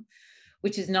Continuum,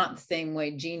 which is not the same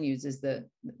way Gene uses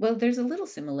there's a little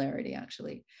similarity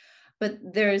actually, but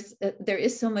there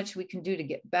is so much we can do to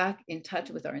get back in touch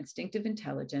with our instinctive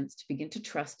intelligence, to begin to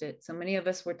trust it. So many of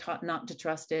us were taught not to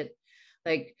trust it.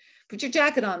 Like, put your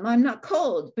jacket on. I'm not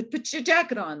cold, but put your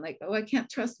jacket on. Like, oh, I can't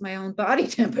trust my own body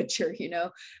temperature.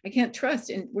 I can't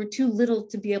trust. And we're too little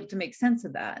to be able to make sense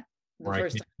of that. Or I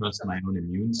can't trust my own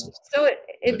immune system. So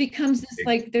it becomes this,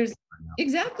 like,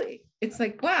 exactly. It's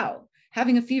like, wow,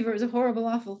 having a fever is a horrible,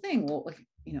 awful thing. Well, what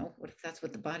if that's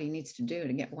what the body needs to do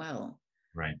to get well?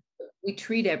 Right. We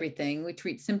treat everything. We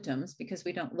treat symptoms because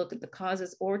we don't look at the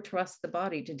causes or trust the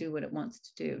body to do what it wants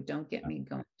to do. Don't get me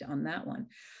going on that one.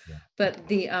 Yeah.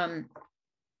 But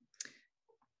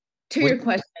your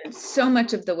question, so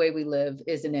much of the way we live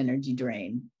is an energy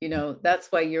drain.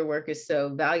 That's why your work is so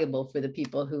valuable for the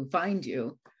people who find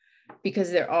you, because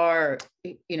there are,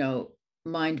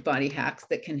 mind body hacks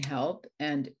that can help.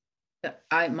 And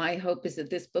my hope is that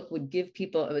this book would give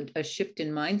people a shift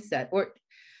in mindset. Or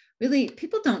really,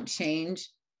 people don't change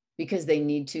because they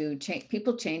need to change.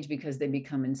 People change because they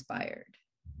become inspired.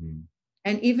 Mm-hmm.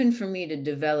 And even for me to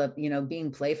develop, being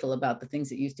playful about the things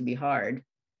that used to be hard,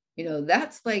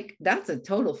 that's a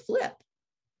total flip.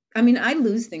 I mean, I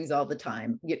lose things all the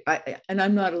time, and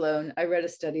I'm not alone. I read a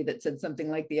study that said something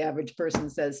like the average person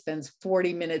spends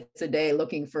 40 minutes a day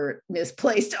looking for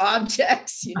misplaced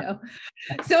objects,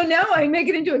 So now I make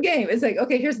it into a game. It's like,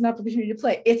 okay, here's an opportunity to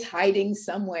play. It's hiding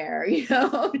somewhere,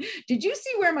 Did you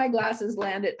see where my glasses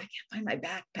landed? I can't find my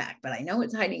backpack, but I know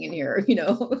it's hiding in here,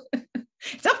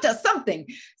 It's up to something.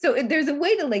 So there's a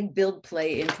way to build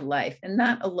play into life, and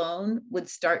that alone would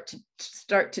start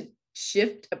to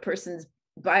shift a person's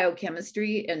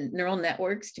biochemistry and neural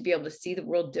networks to be able to see the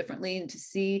world differently, and to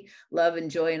see love and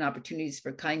joy and opportunities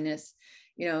for kindness,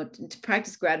 to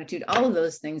practice gratitude, all of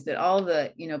those things that all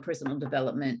the, personal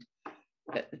development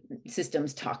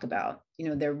systems talk about,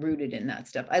 they're rooted in that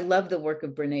stuff. I love the work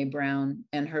of Brene Brown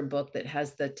and her book that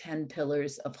has the 10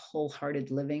 pillars of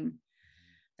wholehearted living.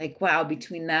 Like, wow,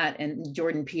 between that and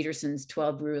Jordan Peterson's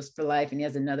 12 Rules for Life, and he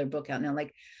has another book out now,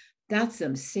 that's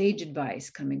some sage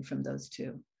advice coming from those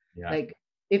two. Yeah. Like,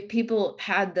 if people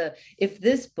had if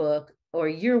this book or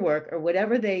your work or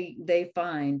whatever they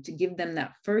find to give them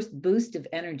that first boost of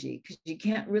energy, because you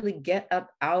can't really get up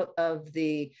out of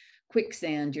the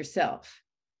quicksand yourself.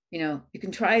 You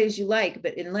can try as you like,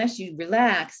 but unless you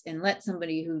relax and let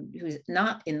somebody who's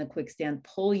not in the quicksand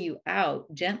pull you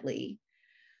out gently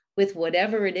with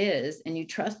whatever it is, and you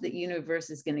trust that universe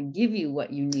is going to give you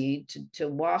what you need to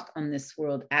walk on this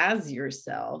world as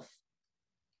yourself,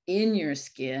 in your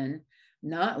skin,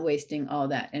 not wasting all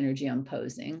that energy on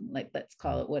posing. Like, let's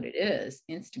call it what it is.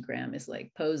 Instagram is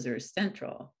like posers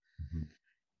central. Mm-hmm.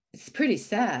 It's pretty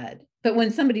sad. But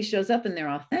when somebody shows up and they're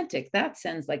authentic, that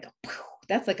sends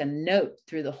that's like a note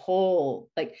through the whole,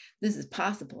 like, this is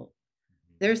possible.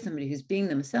 There's somebody who's being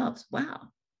themselves. Wow.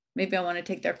 Maybe I want to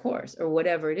take their course or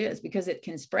whatever it is, because it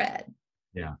can spread.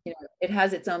 Yeah. It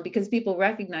has its own, because people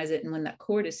recognize it. And when that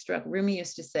chord is struck, Rumi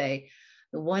used to say,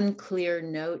 the one clear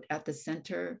note at the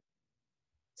center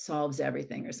solves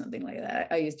everything, or something like that.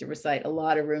 I used to recite a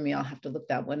lot of Rumi. I'll have to look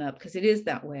that one up, because it is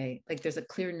that way. Like, there's a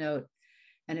clear note,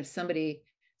 and if somebody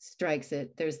strikes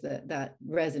it, there's that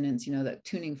resonance, that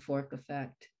tuning fork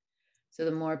effect. So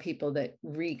the more people that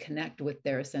reconnect with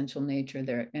their essential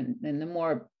nature, and the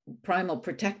more primal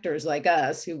protectors like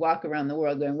us who walk around the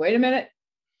world going, wait a minute,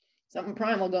 something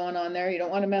primal going on there. You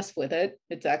don't want to mess with it.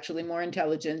 It's actually more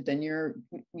intelligent than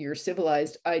your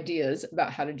civilized ideas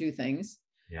about how to do things.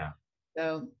 Yeah.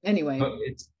 So anyway, but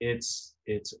it's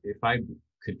if I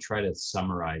could try to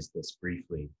summarize this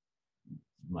briefly,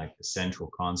 like the central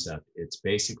concept, it's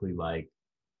basically like,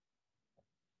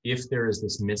 if there is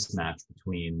this mismatch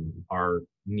between our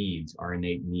needs, our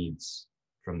innate needs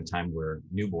from the time we're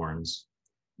newborns,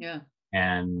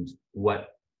 and what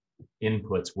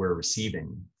inputs we're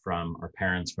receiving from our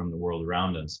parents, from the world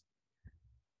around us,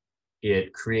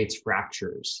 it creates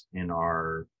fractures in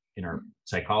our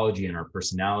psychology, in our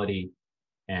personality,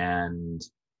 and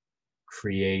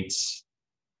creates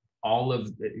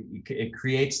it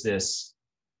creates this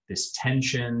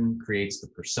tension, creates the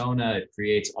persona, it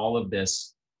creates all of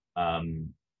this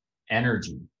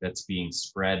energy that's being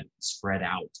spread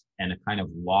out, and a kind of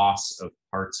loss of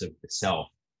parts of the self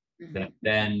that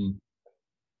then,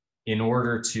 in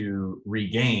order to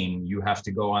regain, you have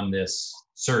to go on this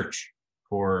search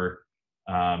for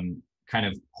kind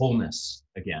of wholeness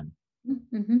again.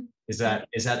 Is that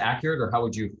accurate, or how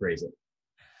would you phrase it?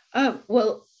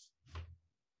 Well,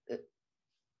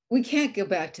 we can't go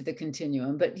back to the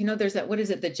continuum, but there's that, what is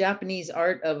it, the Japanese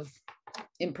art of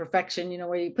imperfection,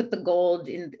 where you put the gold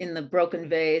in the broken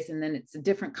vase, and then it's a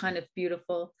different kind of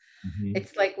beautiful.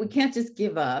 It's like, we can't just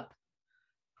give up.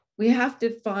 We have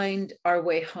to find our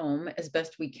way home as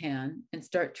best we can and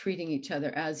start treating each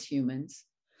other as humans.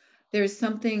 There's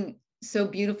something so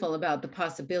beautiful about the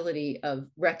possibility of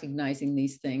recognizing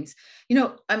these things.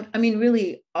 I mean,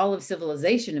 really, all of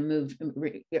civilization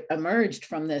emerged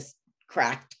from this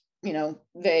cracked,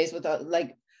 vase with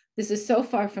this is so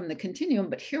far from the continuum,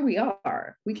 but here we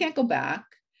are. We can't go back.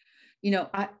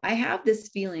 I have this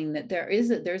feeling that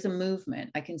there's a movement.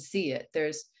 I can see it.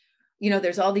 There's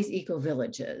all these eco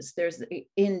villages. There's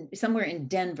somewhere in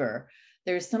Denver,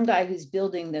 there's some guy who's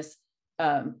building this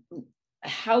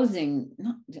housing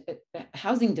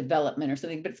development or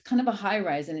something, but it's kind of a high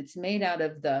rise, and it's made out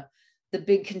of the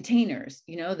big containers,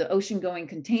 the ocean going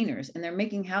containers, and they're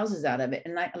making houses out of it.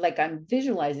 And I'm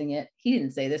visualizing it. He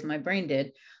didn't say this, my brain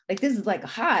did. Like, this is like a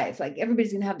hive, like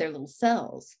everybody's gonna have their little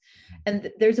cells.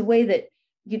 And there's a way that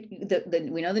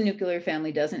we know the nuclear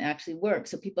family doesn't actually work.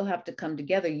 So people have to come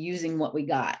together using what we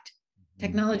got.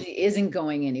 Technology isn't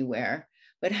going anywhere,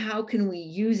 but how can we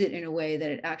use it in a way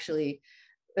that it actually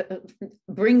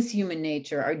brings human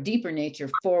nature, our deeper nature,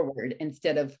 forward,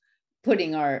 instead of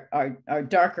putting our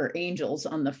darker angels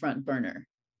on the front burner?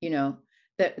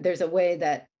 That there's a way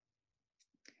that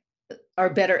our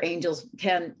better angels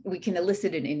we can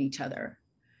elicit it in each other.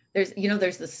 There's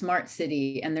the smart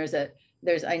city, and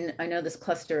I know this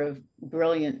cluster of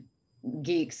brilliant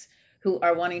geeks who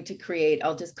are wanting to create,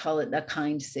 I'll just call it a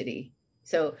kind city.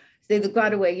 So they've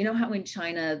got away, how in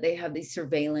China they have these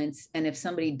surveillance, and if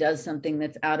somebody does something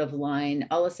that's out of line,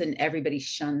 all of a sudden everybody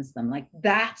shuns them. Like,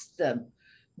 that's the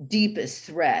deepest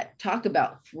threat. Talk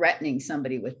about threatening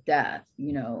somebody with death.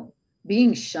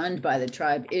 Being shunned by the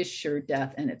tribe is sure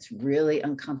death, and it's really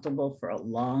uncomfortable for a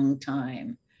long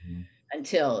time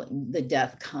until the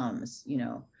death comes.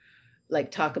 Like,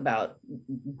 talk about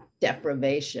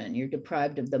deprivation. You're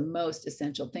deprived of the most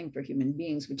essential thing for human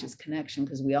beings, which is connection,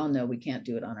 because we all know we can't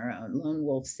do it on our own. Lone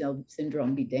wolf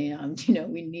syndrome be damned.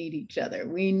 We need each other.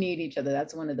 We need each other.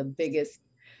 That's one of the biggest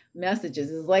messages,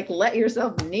 is like, let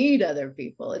yourself need other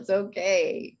people. It's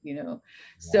okay,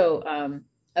 So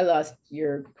I lost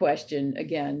your question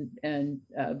again, and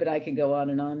but I can go on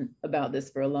and on about this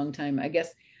for a long time, I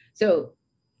guess. So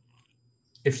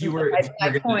if you were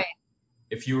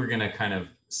going to kind of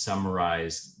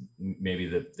summarize maybe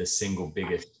the single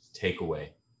biggest takeaway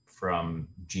from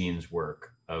Jean's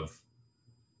work of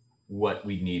what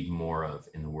we need more of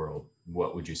in the world,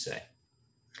 what would you say?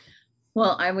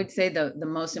 Well, I would say the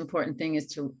most important thing is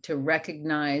to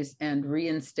recognize and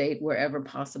reinstate wherever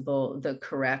possible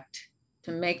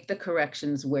to make the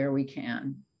corrections where we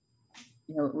can.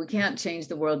 We can't change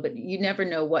the world, but you never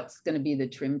know what's going to be the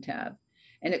trim tab.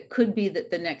 And it could be that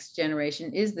the next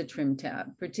generation is the trim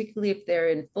tab, particularly if they're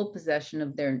in full possession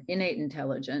of their innate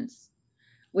intelligence,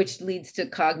 which leads to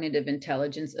cognitive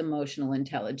intelligence, emotional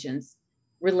intelligence,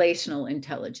 relational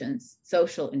intelligence,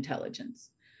 social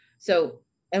intelligence. So,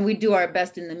 and we do our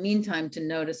best in the meantime to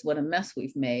notice what a mess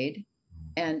we've made.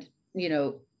 And,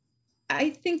 I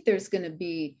think there's going to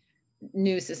be a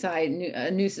new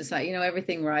society,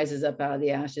 everything rises up out of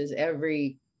the ashes.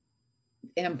 Every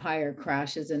empire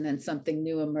crashes, and then something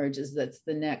new emerges. That's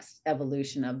the next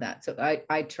evolution of that. So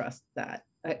I trust that.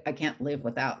 I can't live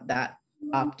without that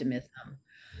optimism.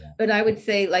 Yeah. But I would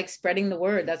say, like, spreading the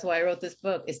word. That's why I wrote this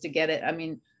book, is to get it. I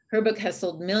mean, her book has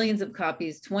sold millions of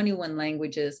copies, 21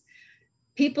 languages.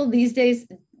 People these days,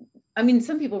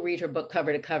 some people read her book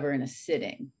cover to cover in a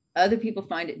sitting. Other people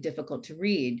find it difficult to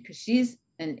read because she's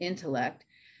an intellect.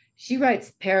 She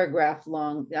writes paragraph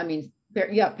long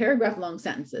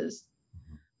sentences.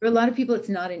 For a lot of people, it's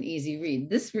not an easy read.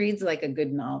 This reads like a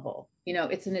good novel.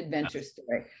 It's an adventure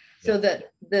story. So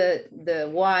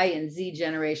the Y and Z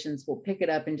generations will pick it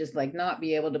up and just like not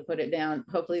be able to put it down.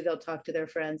 Hopefully they'll talk to their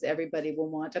friends. Everybody will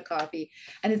want a copy.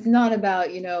 And it's not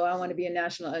about, you know, I want to be a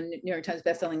New York Times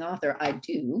bestselling author. I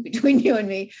do, between you and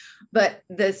me, but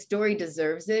the story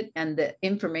deserves it. And the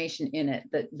information in it,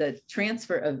 the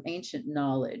transfer of ancient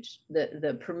knowledge,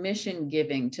 the permission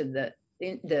giving to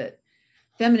the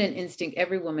feminine instinct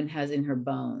every woman has in her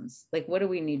bones. Like, what do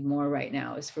we need more right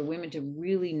now is for women to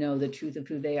really know the truth of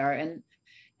who they are and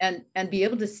be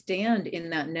able to stand in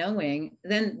that knowing.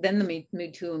 Then the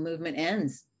Me Too movement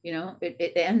ends. You know,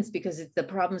 it ends because the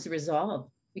problem's resolved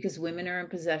because women are in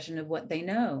possession of what they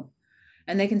know.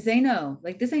 And they can say no,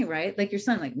 like, this ain't right. Like your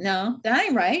son, like, no, that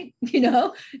ain't right. You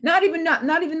know, not even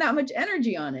that much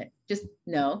energy on it. Just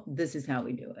no, this is how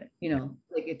we do it. You know,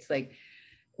 like, it's like,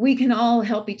 we can all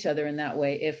help each other in that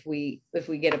way if we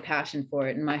get a passion for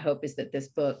it. And my hope is that this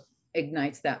book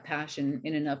ignites that passion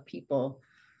in enough people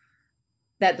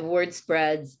that the word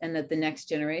spreads and that the next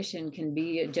generation can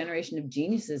be a generation of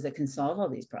geniuses that can solve all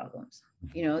these problems.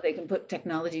 You know, they can put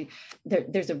technology.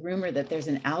 There's a rumor that there's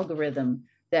an algorithm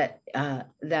that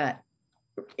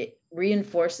it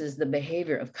reinforces the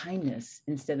behavior of kindness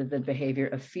instead of the behavior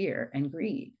of fear and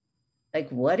greed.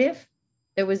 Like, what if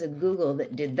there was a Google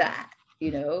that did that? You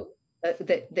know,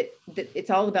 that it's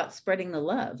all about spreading the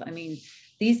love. I mean,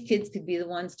 these kids could be the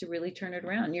ones to really turn it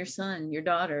around. Your son, your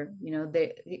daughter, you know,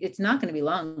 it's not going to be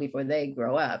long before they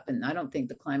grow up. And I don't think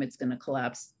the climate's going to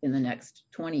collapse in the next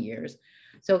 20 years.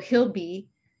 So he'll see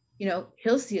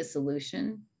a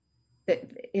solution that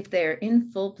if they're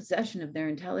in full possession of their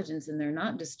intelligence and they're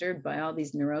not disturbed by all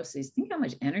these neuroses, think how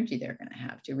much energy they're going to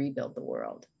have to rebuild the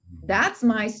world. That's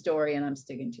my story, and I'm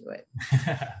sticking to it.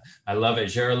 I love it.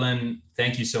 Geraldine,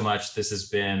 thank you so much. This has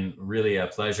been really a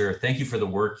pleasure. Thank you for the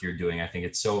work you're doing. I think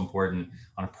it's so important.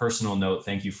 On a personal note,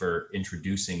 thank you for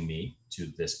introducing me to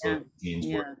this book, Gene's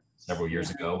work, several years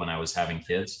ago when I was having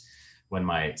kids, when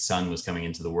my son was coming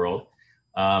into the world.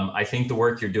 I think the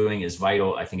work you're doing is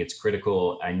vital. I think it's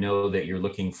critical. I know that you're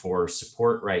looking for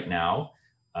support right now.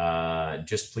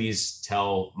 Just please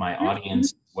tell my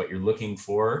audience what you're looking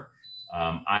for.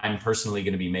 I'm personally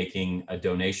going to be making a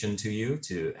donation to you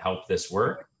to help this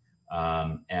work.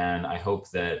 And I hope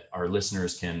that our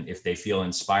listeners can, if they feel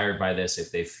inspired by this,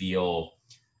 if they feel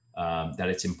that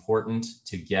it's important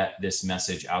to get this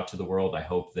message out to the world, I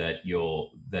hope that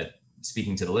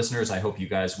speaking to the listeners, I hope you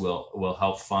guys will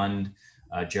help fund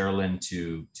Geraldine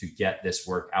to get this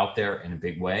work out there in a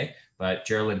big way. But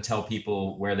Geraldine, tell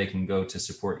people where they can go to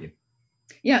support you.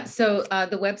 Yeah, so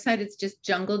the website is just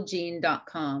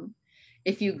junglegene.com.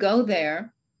 If you go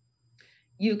there,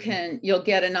 you'll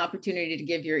get an opportunity to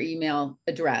give your email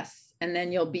address, and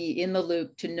then you'll be in the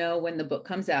loop to know when the book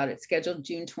comes out. It's scheduled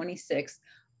June 26th.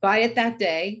 Buy it that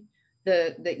day.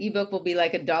 The ebook will be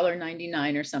like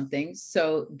 $1.99 or something,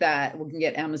 so that we can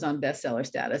get Amazon bestseller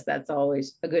status. That's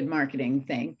always a good marketing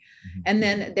thing. And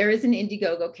then there is an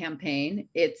Indiegogo campaign.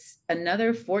 It's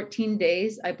another 14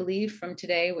 days, I believe, from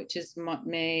today, which is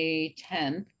May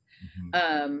 10th.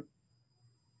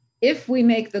 If we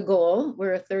make the goal,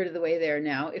 we're a third of the way there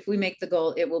now. If we make the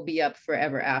goal, it will be up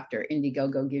forever after.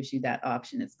 Indiegogo gives you that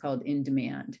option. It's called In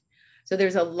Demand. So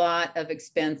there's a lot of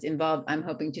expense involved. I'm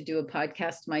hoping to do a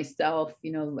podcast myself.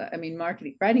 You know, I mean,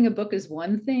 writing a book is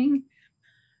one thing.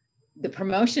 The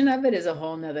promotion of it is a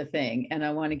whole nother thing. And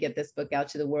I want to get this book out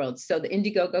to the world. So the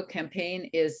Indiegogo campaign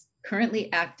is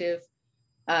currently active.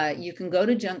 You can go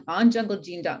to on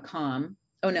junglegene.com.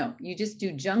 Oh no, you just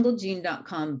do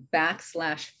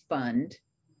junglegene.com/fund,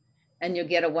 and you'll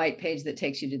get a white page that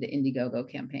takes you to the Indiegogo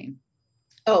campaign.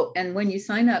 Oh, and when you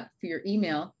sign up for your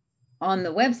email on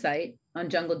the website on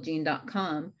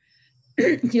junglegene.com,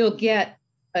 you'll get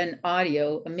a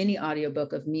mini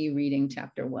audiobook of me reading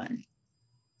chapter 1.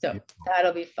 So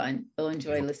that'll be fun. They'll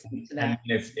enjoy listening to that.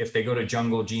 And if they go to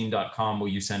junglegene.com, will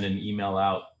you send an email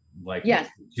out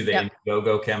yes. to the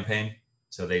Indiegogo campaign?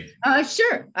 So they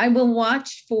sure. I will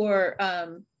watch for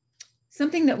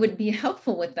something that would be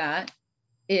helpful with that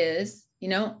is,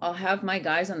 I'll have my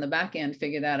guys on the back end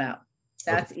figure that out.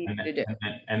 That's easy to do.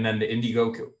 And then the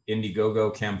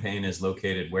Indiegogo campaign is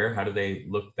located where? How do they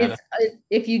look that up?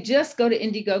 If you just go to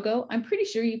Indiegogo, I'm pretty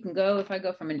sure you can go. If I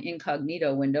go from an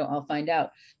incognito window, I'll find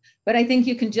out. But I think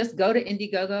you can just go to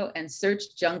Indiegogo and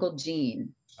search Jungle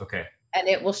Gene. Okay. And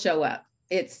it will show up.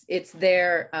 It's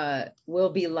there. We'll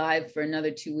be live for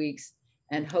another 2 weeks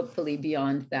and hopefully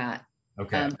beyond that.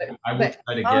 Okay. I will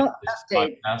try to get this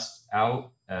podcast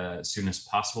out as soon as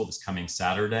possible this coming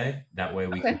Saturday. That way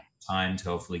we can have time to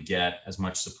hopefully get as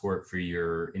much support for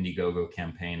your Indiegogo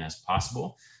campaign as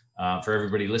possible. For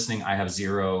everybody listening, I have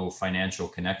zero financial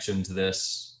connection to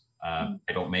this.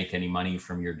 I don't make any money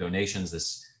from your donations. This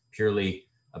is purely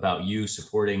about you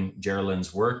supporting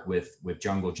Geraldine's work with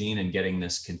Jungle Gene and getting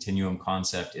this continuum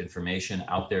concept information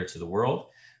out there to the world.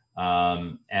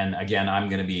 And again, I'm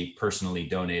going to be personally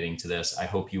donating to this. I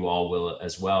hope you all will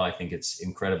as well. I think it's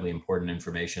incredibly important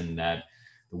information that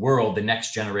the world, the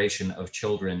next generation of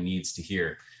children, needs to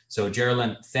hear. So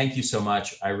Geraldine, thank you so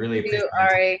much. I really appreciate it.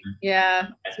 Ari. Yeah,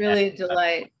 it's really a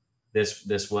delight.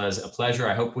 This was a pleasure.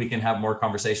 I hope we can have more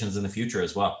conversations in the future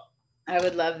as well. I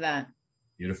would love that.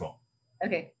 Beautiful.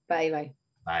 Okay, bye.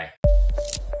 Bye.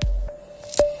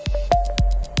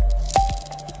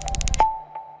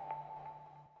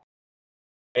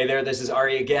 Hey there, this is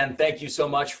Ari again. Thank you so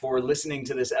much for listening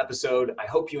to this episode. I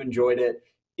hope you enjoyed it.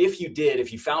 If you did,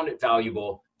 if you found it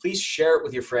valuable, please share it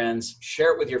with your friends,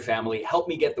 share it with your family, help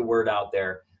me get the word out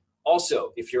there.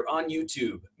 Also, if you're on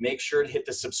YouTube, make sure to hit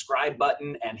the subscribe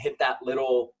button and hit that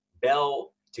little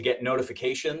bell to get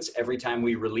notifications every time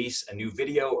we release a new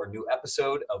video or new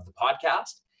episode of the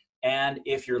podcast. And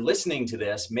if you're listening to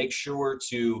this, make sure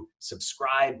to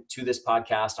subscribe to this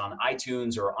podcast on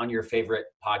iTunes or on your favorite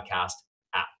podcast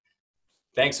app.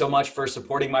 Thanks so much for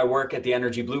supporting my work at the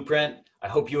Energy Blueprint. I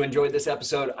hope you enjoyed this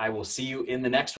episode. I will see you in the next one.